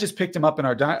 I just picked him up in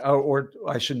our or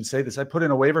I shouldn't say this. I put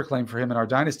in a waiver claim for him in our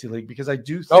dynasty league because I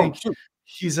do think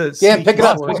he's a pick it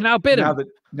up. Now bid him.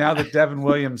 Now that Devin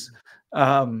Williams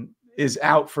is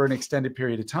out for an extended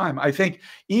period of time. I think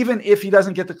even if he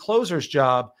doesn't get the closer's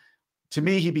job, to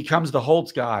me, he becomes the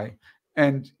holds guy,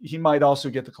 and he might also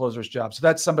get the closer's job. So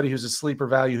that's somebody who's a sleeper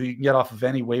value who you can get off of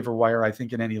any waiver wire, I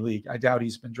think, in any league. I doubt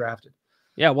he's been drafted.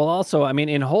 Yeah, well, also, I mean,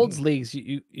 in holds leagues,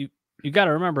 you got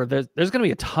to remember there's going to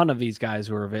be a ton of these guys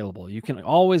who are available. You can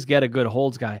always get a good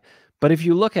holds guy, but if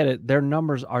you look at it, their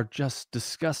numbers are just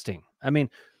disgusting. I mean,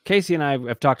 Casey and I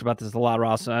have talked about this a lot,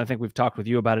 Ross, and I think we've talked with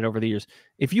you about it over the years.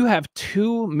 If you have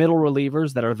 2 middle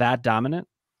relievers that are that dominant,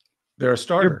 they're a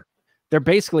starter. They're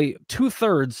basically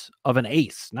 2/3 of an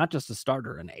ace, not just a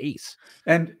starter, an ace.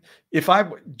 And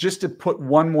just to put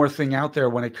one more thing out there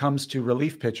when it comes to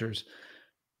relief pitchers,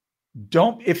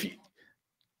 if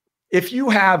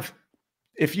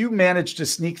you manage to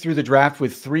sneak through the draft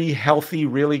with 3 healthy,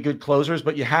 really good closers,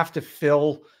 but you have to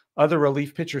fill other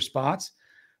relief pitcher spots,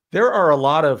 there are a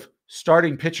lot of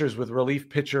starting pitchers with relief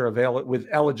pitcher with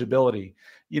eligibility,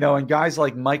 and guys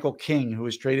like Michael King, who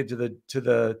was traded to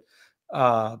the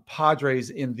Padres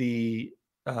in the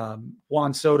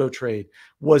Juan Soto trade,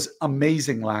 was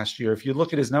amazing last year. If you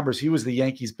look at his numbers, he was the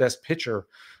Yankees' best pitcher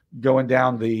going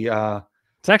down the.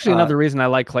 It's actually another reason I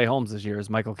like Clay Holmes this year is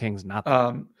Michael King's not.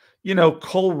 Cole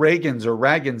Ragans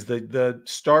the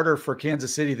starter for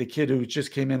Kansas City, the kid who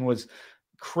just came in, was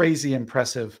crazy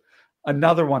impressive.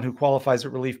 Another one who qualifies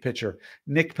at relief pitcher,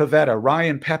 Nick Pivetta,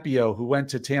 Ryan Pepio, who went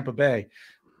to Tampa Bay.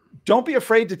 Don't be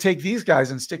afraid to take these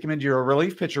guys and stick them into your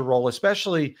relief pitcher role,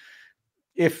 especially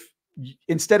if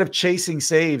instead of chasing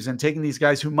saves and taking these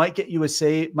guys who might get you a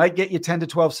save, might get you 10 to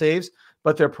 12 saves,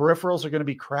 but their peripherals are going to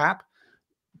be crap.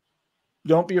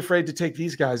 Don't be afraid to take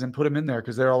these guys and put them in there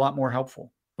because they're a lot more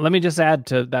helpful. Let me just add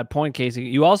to that point, Casey.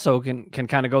 You also can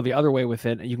kind of go the other way with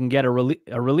it. You can get a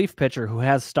relief pitcher who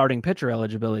has starting pitcher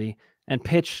eligibility and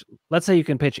pitch. Let's say you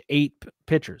can pitch 8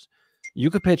 pitchers. You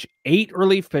could pitch 8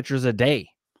 relief pitchers a day.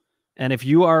 And if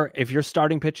your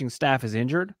starting pitching staff is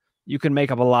injured, you can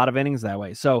make up a lot of innings that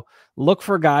way. So look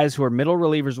for guys who are middle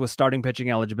relievers with starting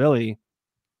pitching eligibility.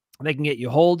 They can get you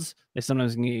holds. They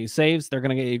sometimes can get you saves. They're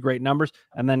going to get you great numbers.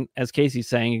 And then, as Casey's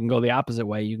saying, you can go the opposite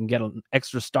way. You can get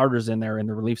extra starters in there in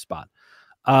the relief spot.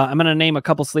 I'm going to name a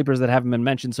couple sleepers that haven't been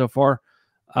mentioned so far.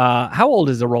 How old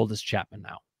is Aroldis Chapman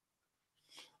now?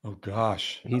 Oh,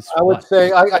 gosh. I would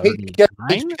say, I hate to get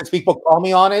because people call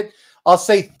me on it. I'll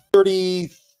say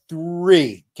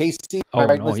 33. Casey? Oh,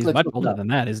 right? No, he's much older than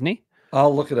that, isn't he?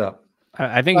 I'll look it up.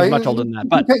 I think he's much older than that.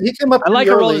 But he came up I like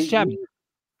early. Aroldis Chapman.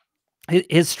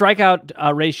 His strikeout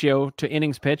ratio to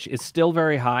innings pitch is still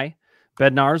very high.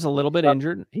 Bednar's a little bit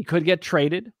injured. He could get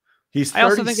traded. I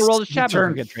also think Aroldis Chapman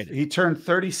could get traded. He turned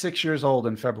 36 years old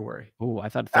in February. Oh, I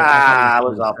thought. I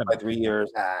was off by 3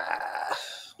 years.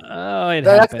 Oh,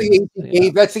 that's the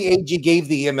age that's the age he gave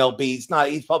the MLB.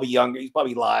 He's probably younger. He's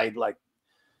probably lied. Like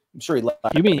I'm sure he lied.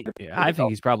 You mean? I think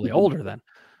he's probably older then.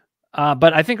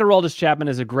 But I think Aroldis Chapman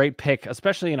is a great pick,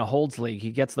 especially in a holds league.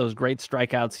 He gets those great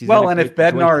strikeouts. And if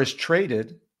Bednar is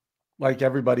traded, like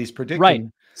everybody's predicting, right?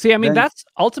 See, I mean, that's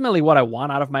ultimately what I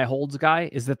want out of my holds guy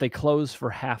is that they close for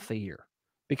half the year,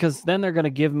 because then they're going to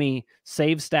give me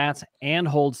save stats and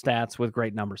hold stats with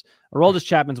great numbers. Aroldis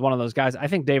Chapman's one of those guys. I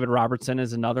think David Robertson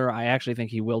is another. I actually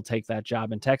think he will take that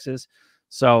job in Texas,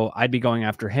 so I'd be going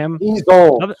after him. He's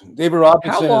old. David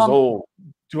Robertson is old.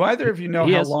 Do either of you know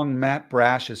how long Matt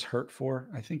Brash is hurt for?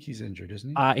 I think he's injured,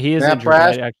 isn't he? He is injured.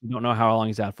 Brash? I actually don't know how long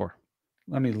he's out for.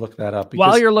 Let me look that up.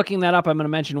 While you're looking that up, I'm going to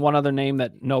mention one other name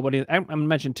that nobody. I'm going to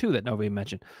mention 2 that nobody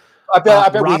mentioned. I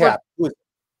bet we have.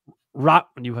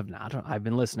 You have not. I've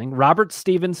been listening. Robert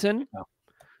Stevenson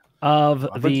of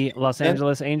the Los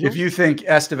Angeles Angels. If you think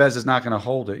Estevez is not going to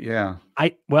hold it, yeah.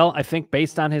 I think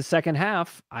based on his second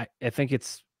half, I think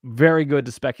it's very good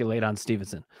to speculate on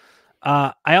Stevenson.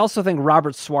 I also think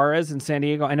Robert Suarez in San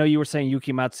Diego. I know you were saying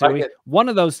Yuki Matsui. One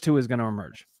of those 2 is going to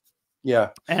emerge. Yeah.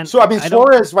 And so, I mean,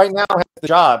 Suarez right now has the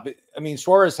job. I mean,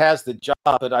 Suarez has the job,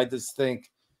 but I just think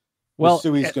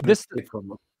Matsui's going to take from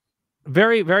him.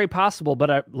 Very, very possible.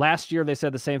 But last year they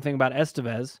said the same thing about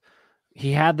Estevez.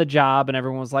 He had the job and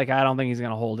everyone was like, I don't think he's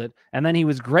going to hold it. And then he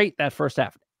was great that first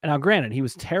half. Now, granted, he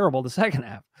was terrible the second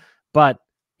half, but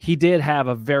he did have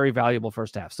a very valuable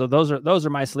first half. So those are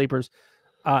my sleepers.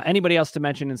 Anybody else to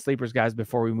mention in sleepers, guys,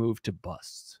 before we move to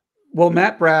busts? Well,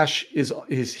 Matt Brash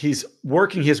he's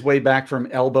working his way back from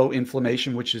elbow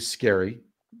inflammation, which is scary,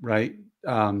 right?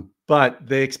 But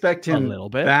they expect him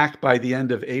back by the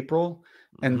end of April.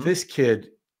 And this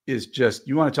kid is just,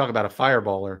 you want to talk about a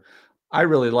fireballer. I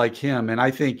really like him. And I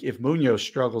think if Munoz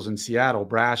struggles in Seattle,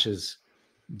 Brash is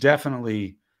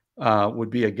definitely would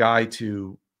be a guy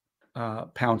to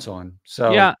pounce on.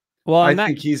 So yeah, well, I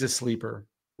think he's a sleeper.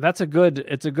 It's a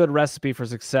good recipe for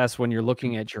success when you're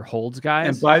looking at your holds guys.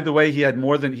 And by the way, he had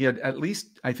at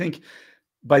least, I think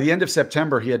by the end of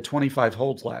September, he had 25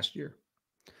 holds last year.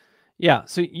 Yeah.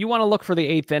 So you want to look for the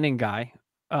 8th inning guy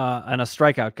and a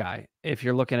strikeout guy if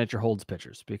you're looking at your holds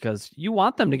pitchers, because you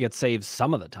want them to get saves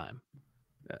some of the time.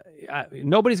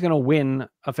 Nobody's going to win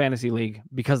a fantasy league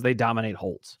because they dominate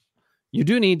holds. You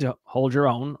do need to hold your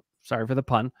own. Sorry for the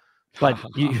pun, but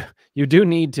you do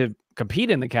need to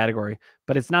compete in the category,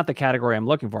 but it's not the category I'm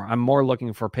looking for. I'm more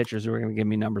looking for pitchers who are going to give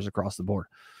me numbers across the board.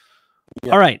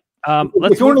 Yeah. All right.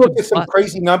 Let's look at some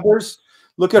crazy numbers.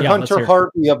 Look at Hunter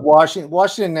Harvey of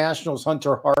Washington Nationals.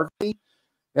 Hunter Harvey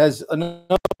has a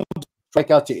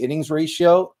strikeout to innings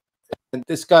ratio. And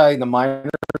this guy in the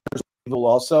minors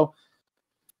also,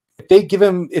 if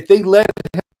they let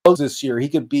him close this year, he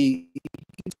could be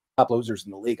top closers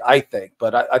in the league, I think.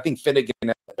 But I think Finnegan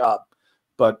has the job.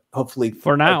 But hopefully,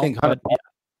 for now, I think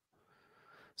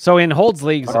so in holds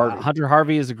leagues, Hunter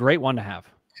Harvey is a great one to have.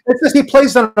 It's just he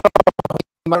plays on. I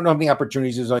don't know how many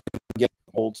opportunities he's going to get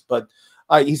holds, but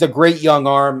he's a great young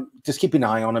arm. Just keep an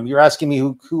eye on him. You're asking me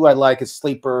who I like as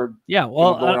sleeper. Yeah,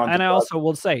 well, and I also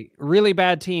will say, really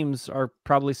bad teams are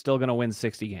probably still going to win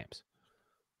 60 games.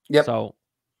 Yep. So,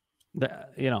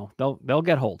 they'll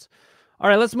get holds. All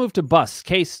right, let's move to busts.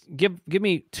 Case, give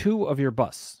me 2 of your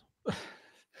busts.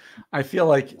 I feel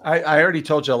like I already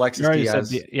told you Alexis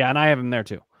Diaz. Yeah, and I have him there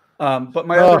too. But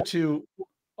my other two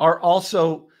are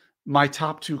also my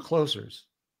top two closers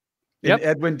in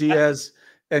Edwin Diaz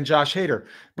and Josh Hader.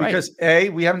 Because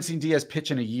we haven't seen Diaz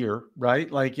pitch in a year,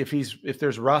 right? Like if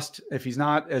there's rust, if he's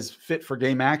not as fit for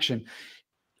game action,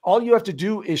 all you have to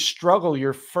do is struggle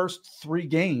your first 3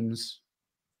 games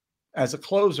as a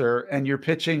closer, and you're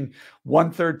pitching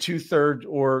 1/3, 2/3,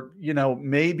 or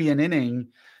maybe an inning,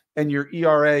 and your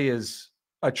ERA is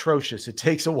atrocious. It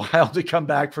takes a while to come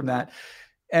back from that.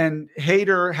 And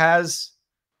Hader has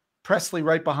Presley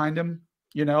right behind him,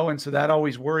 and so that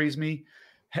always worries me.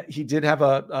 He did have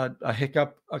a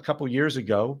hiccup a couple years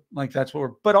ago. Like that's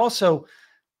but also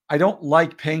I don't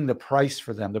like paying the price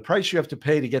for them. The price you have to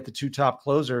pay to get the 2 top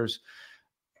closers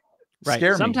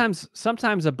scare me.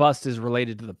 Sometimes a bust is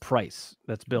related to the price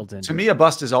that's built in. To me, a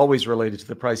bust is always related to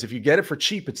the price. If you get it for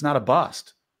cheap, it's not a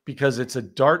bust because it's a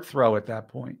dart throw at that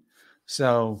point.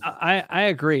 So I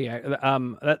agree.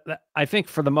 I think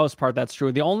for the most part that's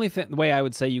true. The only way I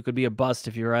would say you could be a bust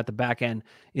if you're at the back end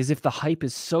is if the hype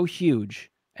is so huge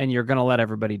and you're going to let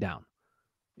everybody down.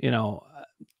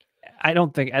 I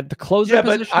don't think at the closer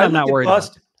position, I'm not worried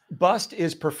about. Bust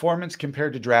is performance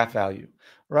compared to draft value,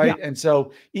 right? Yeah. And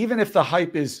so even if the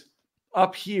hype is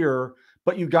up here,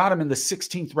 but you got him in the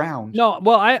 16th round. No,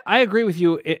 well, I agree with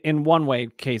you in one way,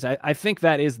 Case. I think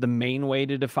that is the main way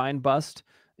to define bust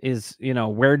is,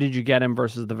 where did you get him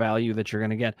versus the value that you're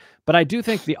going to get. But I do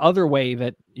think the other way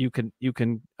that you can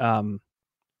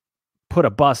put a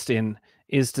bust in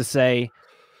is to say,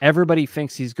 everybody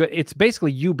thinks he's good. It's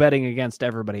basically you betting against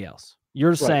everybody else.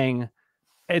 You're saying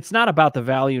it's not about the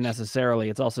value necessarily.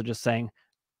 It's also just saying,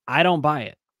 I don't buy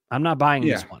it. I'm not buying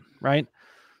this one. Right.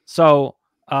 So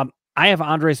I have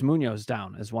Andres Munoz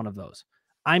down as one of those.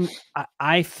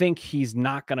 I think he's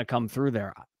not going to come through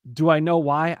there. Do I know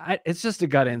why? It's just a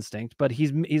gut instinct, but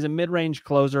he's a mid-range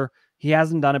closer. He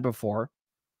hasn't done it before.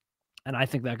 And I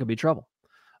think that could be trouble.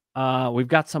 We've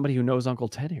got somebody who knows Uncle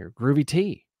Ted here. Groovy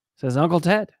T says, Uncle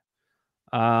Ted.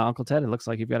 Uncle Ted, it looks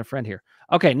like you've got a friend here.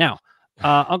 Okay, now,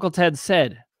 Uncle Ted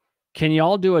said, can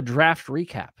y'all do a draft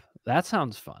recap? That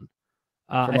sounds fun.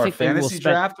 From our fantasy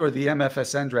draft or the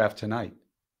MFSN draft tonight?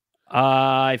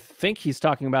 I think he's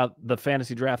talking about the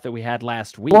fantasy draft that we had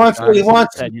last week. He wants. How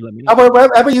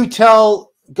about you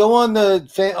go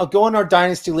on our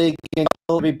Dynasty League and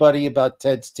tell everybody about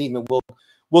Ted's team, and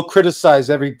we'll criticize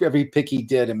every pick he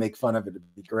did and make fun of it.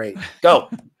 It'd be great. Go.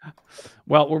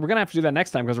 Well, we're going to have to do that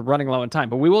next time because we're running low on time,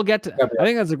 but we will get to, I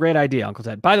think that's a great idea, Uncle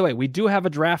Ted. By the way, we do have a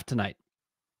draft tonight.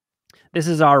 This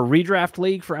is our redraft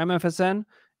league for MFSN.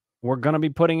 We're going to be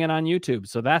putting it on YouTube.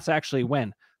 So that's actually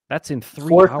when? That's in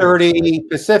 4:30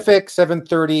 Pacific,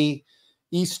 7:30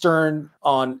 Eastern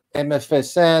on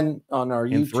MFSN on our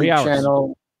YouTube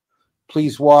channel.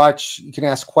 Please watch. You can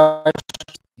ask questions.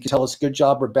 You can tell us good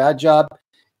job or bad job.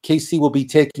 Casey will be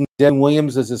taking Den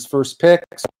Williams as his first pick,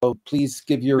 so please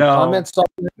give your comments on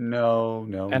it. No.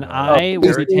 And I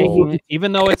will be taking,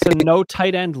 even though it's a no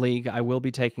tight end league, I will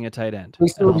be taking a tight end.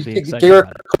 I'll be excited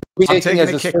about it.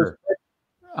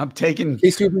 I'm taking a kicker.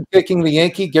 Casey will be taking the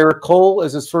Yankee, Garrett Cole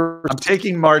as his first. I'm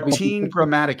taking Martin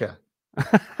Gramatica.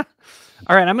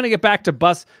 All right, I'm going to get back to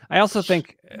bus. I also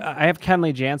think I have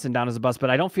Kenley Jansen down as a bus, but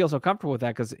I don't feel so comfortable with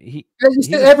that because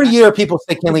every year people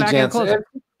say Kenley Jansen.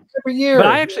 Every year, but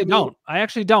I actually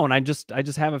don't. I just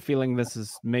have a feeling this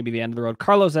is maybe the end of the road.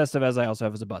 Carlos Estevez, I also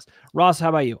have as a bust. Ross, how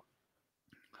about you?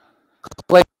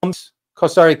 Clay Holmes,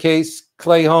 Case.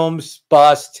 Clay Holmes,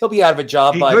 bust. He'll be out of a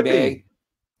job by May.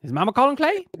 Is Mama calling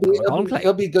Clay?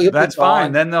 He'll be good. That's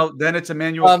fine. Then it's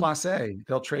Emmanuel Place.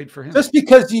 They'll trade for him. Just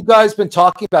because you guys been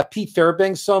talking about Pete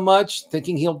Fairbanks so much,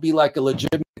 thinking he'll be like a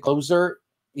legitimate closer,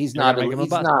 he's not. He's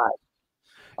not.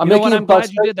 I'm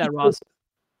glad you did that, Ross.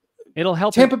 It'll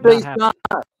help. Tampa Bay's not.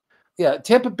 Yeah,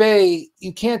 Tampa Bay.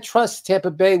 You can't trust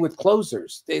Tampa Bay with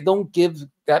closers. They don't give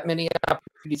that many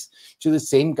opportunities to the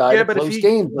same guy to close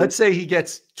games. Let's say he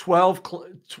gets 12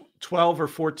 or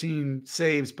 14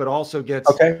 saves, but also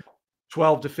gets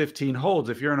 12 to 15 holds.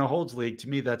 If you're in a holds league, to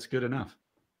me, that's good enough.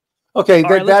 Okay,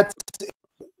 that's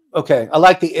okay. I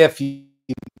like the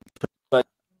but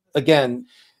again,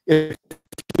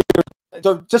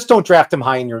 just don't draft him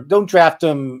high in your. Don't draft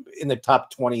him in the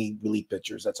top 20 relief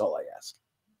pitchers. That's all I ask.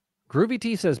 Groovy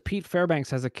T says Pete Fairbanks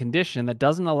has a condition that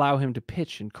doesn't allow him to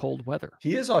pitch in cold weather.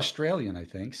 He is Australian, I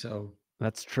think. So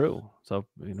that's true. So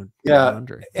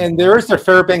and there is a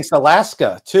Fairbanks,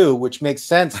 Alaska, too, which makes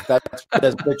sense. That's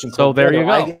pitching. So there you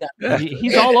go.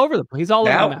 He's all over the. He's all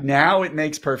over. Now it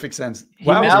makes perfect sense. He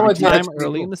missed time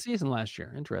early in the season last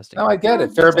year. Interesting. Now I get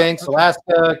it. Fairbanks,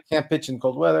 Alaska, can't pitch in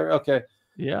cold weather. Okay.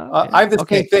 Yeah. I have the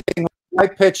same thing I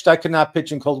pitched. I could not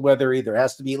pitch in cold weather either. It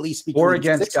has to be at least between or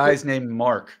against guys named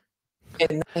Mark.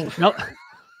 No,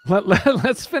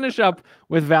 let's finish up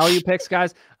with value picks,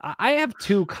 guys. I have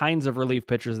two kinds of relief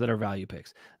pitchers that are value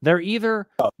picks. They're either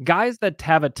guys that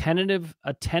have a tentative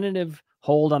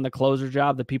hold on the closer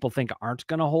job that people think aren't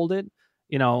going to hold it.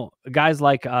 You know, guys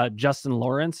like Justin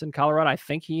Lawrence in Colorado. I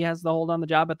think he has the hold on the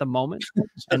job at the moment,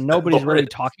 and nobody's really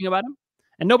talking about him.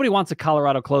 And nobody wants a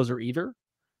Colorado closer either.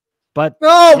 But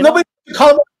no, nobody wants a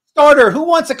Colorado starter. Who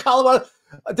wants a Colorado?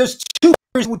 There's two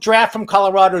players who draft from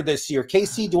Colorado this year.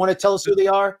 Casey, do you want to tell us who they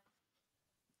are?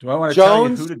 Do I want to tell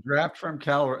you who to draft from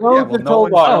Colorado? Yeah, well, no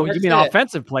oh, you mean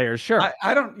offensive players? Sure.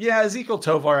 I don't. Yeah, Ezekiel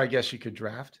Tovar, I guess you could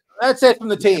draft. That's it from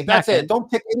the team. That's it. Don't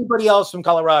pick anybody else from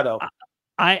Colorado.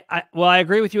 Well, I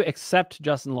agree with you, except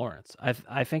Justin Lawrence.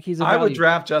 I think he's. I would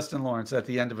draft Justin Lawrence at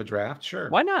the end of a draft. Sure.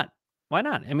 Why not? Why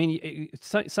not? I mean,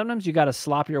 sometimes you got to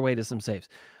slop your way to some saves.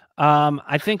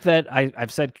 I think that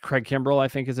I've said Craig Kimbrell, I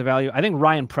think, is a value. I think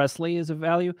Ryan Presley is a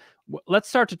value. Let's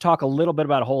start to talk a little bit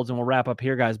about holds, and we'll wrap up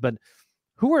here, guys. But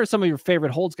who are some of your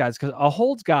favorite holds guys? Because a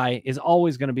holds guy is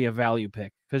always going to be a value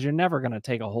pick because you're never going to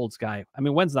take a holds guy. I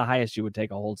mean, when's the highest you would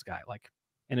take a holds guy? Like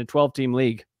in a 12-team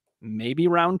league, maybe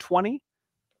around 20,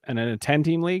 and in a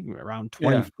 10-team league, around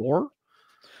 24.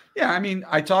 Yeah, I mean,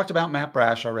 I talked about Matt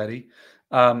Brash already.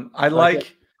 I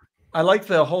like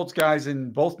the holds guys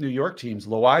in both New York teams.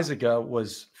 Loizaga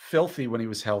was filthy when he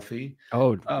was healthy.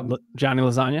 Oh, Johnny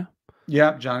Lasagna.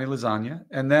 Yeah, Johnny Lasagna.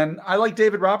 And then I like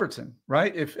David Robertson,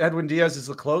 right? If Edwin Diaz is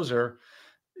the closer,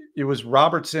 it was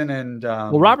Robertson and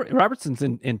well, Robertson's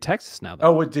in Texas now,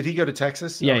 though. Oh, did he go to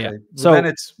Texas? Yeah, yeah. So then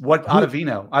it's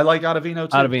Ottavino. I like Ottavino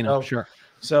too. Ottavino, sure.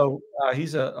 So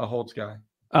he's a holds guy.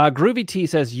 Groovy T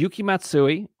says Yuki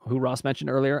Matsui, who Ross mentioned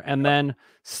earlier, and then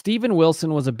Steven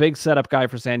Wilson was a big setup guy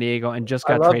for San Diego and just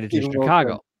got traded to Chicago.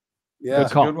 Wilson. Yeah,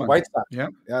 good call. White Sox. Yeah,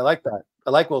 I like that. I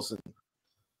like Wilson.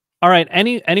 All right.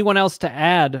 Anyone else to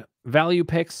add value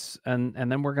picks, and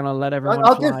then we're gonna let everyone.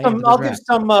 I'll give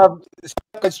some.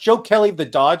 It's Joe Kelly of the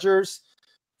Dodgers.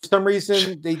 For some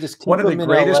reason, they just keep one of the him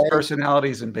greatest in LA.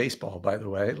 Personalities in baseball, by the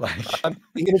way. Like,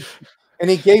 and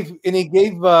he gave,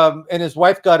 and his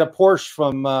wife got a Porsche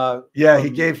from. He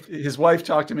gave his wife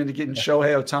talked him into getting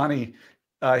Shohei Ohtani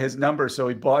his number, so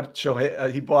he bought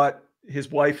he bought his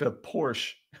wife a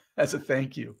Porsche as a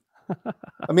thank you.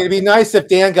 I mean, it'd be nice if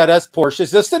Dan got us Porsche.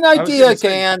 Is this an idea,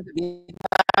 Dan?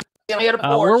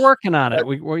 We're working on it.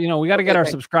 We got to get our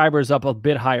subscribers up a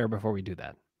bit higher before we do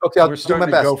that. Okay, we're starting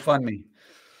to GoFundMe.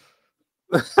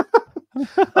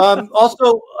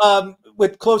 Also,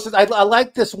 with closest, I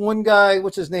like this one guy.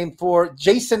 What's his name? For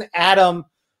Jason Adam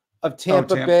of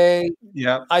Tampa Bay.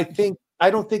 Yeah, I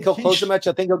don't think he'll close the match.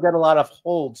 I think he'll get a lot of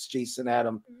holds. Jason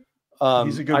Adam.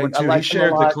 He's a good one too. He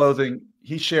shared the clothing.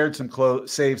 He shared some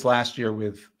saves last year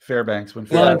with Fairbanks.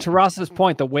 And to Ross's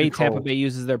point, the way Tampa Bay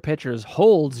uses their pitchers,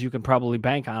 holds you can probably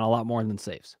bank on a lot more than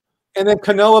saves. And then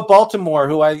Cano Baltimore,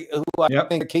 who I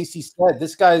think Casey said,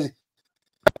 this guy's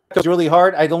really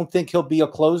hard. I don't think he'll be a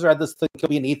closer. I just think he'll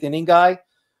be an 8th inning guy,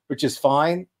 which is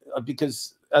fine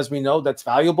because, as we know, that's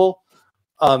valuable.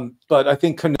 But I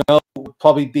think Cano will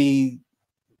probably be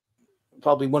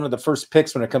one of the first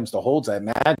picks when it comes to holds, I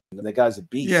imagine. The guy's a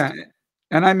beast. Yeah,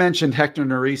 and I mentioned Hector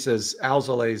Neris as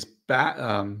Alzolay's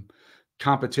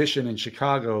competition in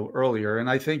Chicago earlier, and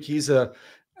I think he's a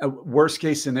worst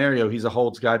case scenario. He's a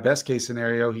holds guy. Best case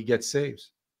scenario, he gets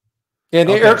saves. And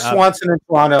Eric Swanson in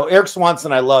Toronto. Eric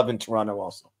Swanson, I love in Toronto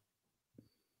also.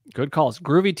 Good calls.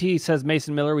 Groovy T says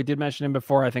Mason Miller. We did mention him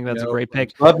before. I think that's a great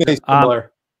pick. Love Mason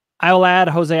Miller. I will add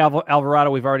Jose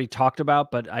Alvarado. We've already talked about,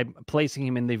 but I'm placing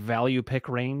him in the value pick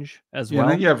range as well.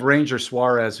 And then you have Ranger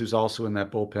Suarez, who's also in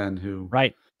that bullpen.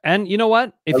 Right. And you know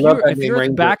what? If you're at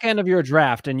the back end of your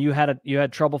draft and you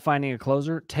had trouble finding a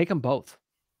closer, take them both.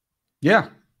 Yeah.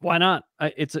 Why not?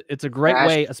 It's a great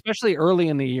way, especially early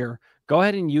in the year. Go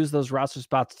ahead and use those roster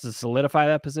spots to solidify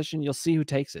that position. You'll see who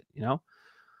takes it, All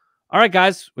right,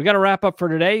 guys, we got to wrap up for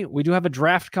today. We do have a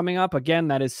draft coming up. Again,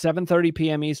 that is 7:30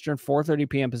 p.m. Eastern, 4:30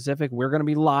 p.m. Pacific. We're going to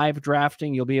be live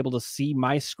drafting. You'll be able to see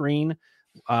my screen.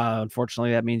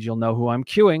 Unfortunately, that means you'll know who I'm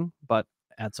queuing, but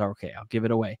that's okay. I'll give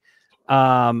it away.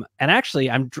 And actually,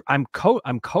 I'm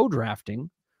co-drafting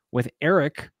with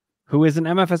Eric, who is an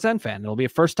MFSN fan. It'll be a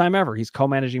first time ever. He's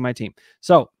co-managing my team.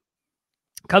 So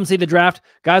come see the draft.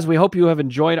 Guys, we hope you have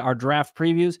enjoyed our draft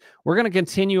previews. We're going to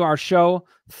continue our show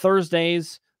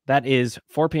Thursdays. That is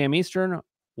 4 p.m. Eastern,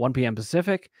 1 p.m.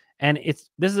 Pacific. And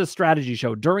this is a strategy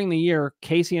show. During the year,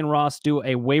 Casey and Ross do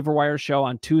a waiver wire show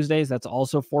on Tuesdays. That's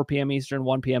also 4 p.m. Eastern,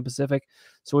 1 p.m. Pacific.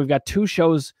 So we've got 2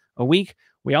 shows a week.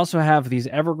 We also have these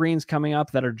evergreens coming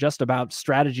up that are just about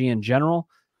strategy in general.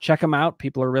 Check them out.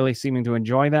 People are really seeming to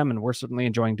enjoy them, and we're certainly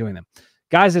enjoying doing them.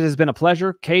 Guys, it has been a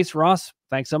pleasure. Case, Ross,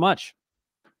 thanks so much.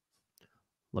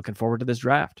 Looking forward to this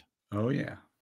draft. Oh, yeah.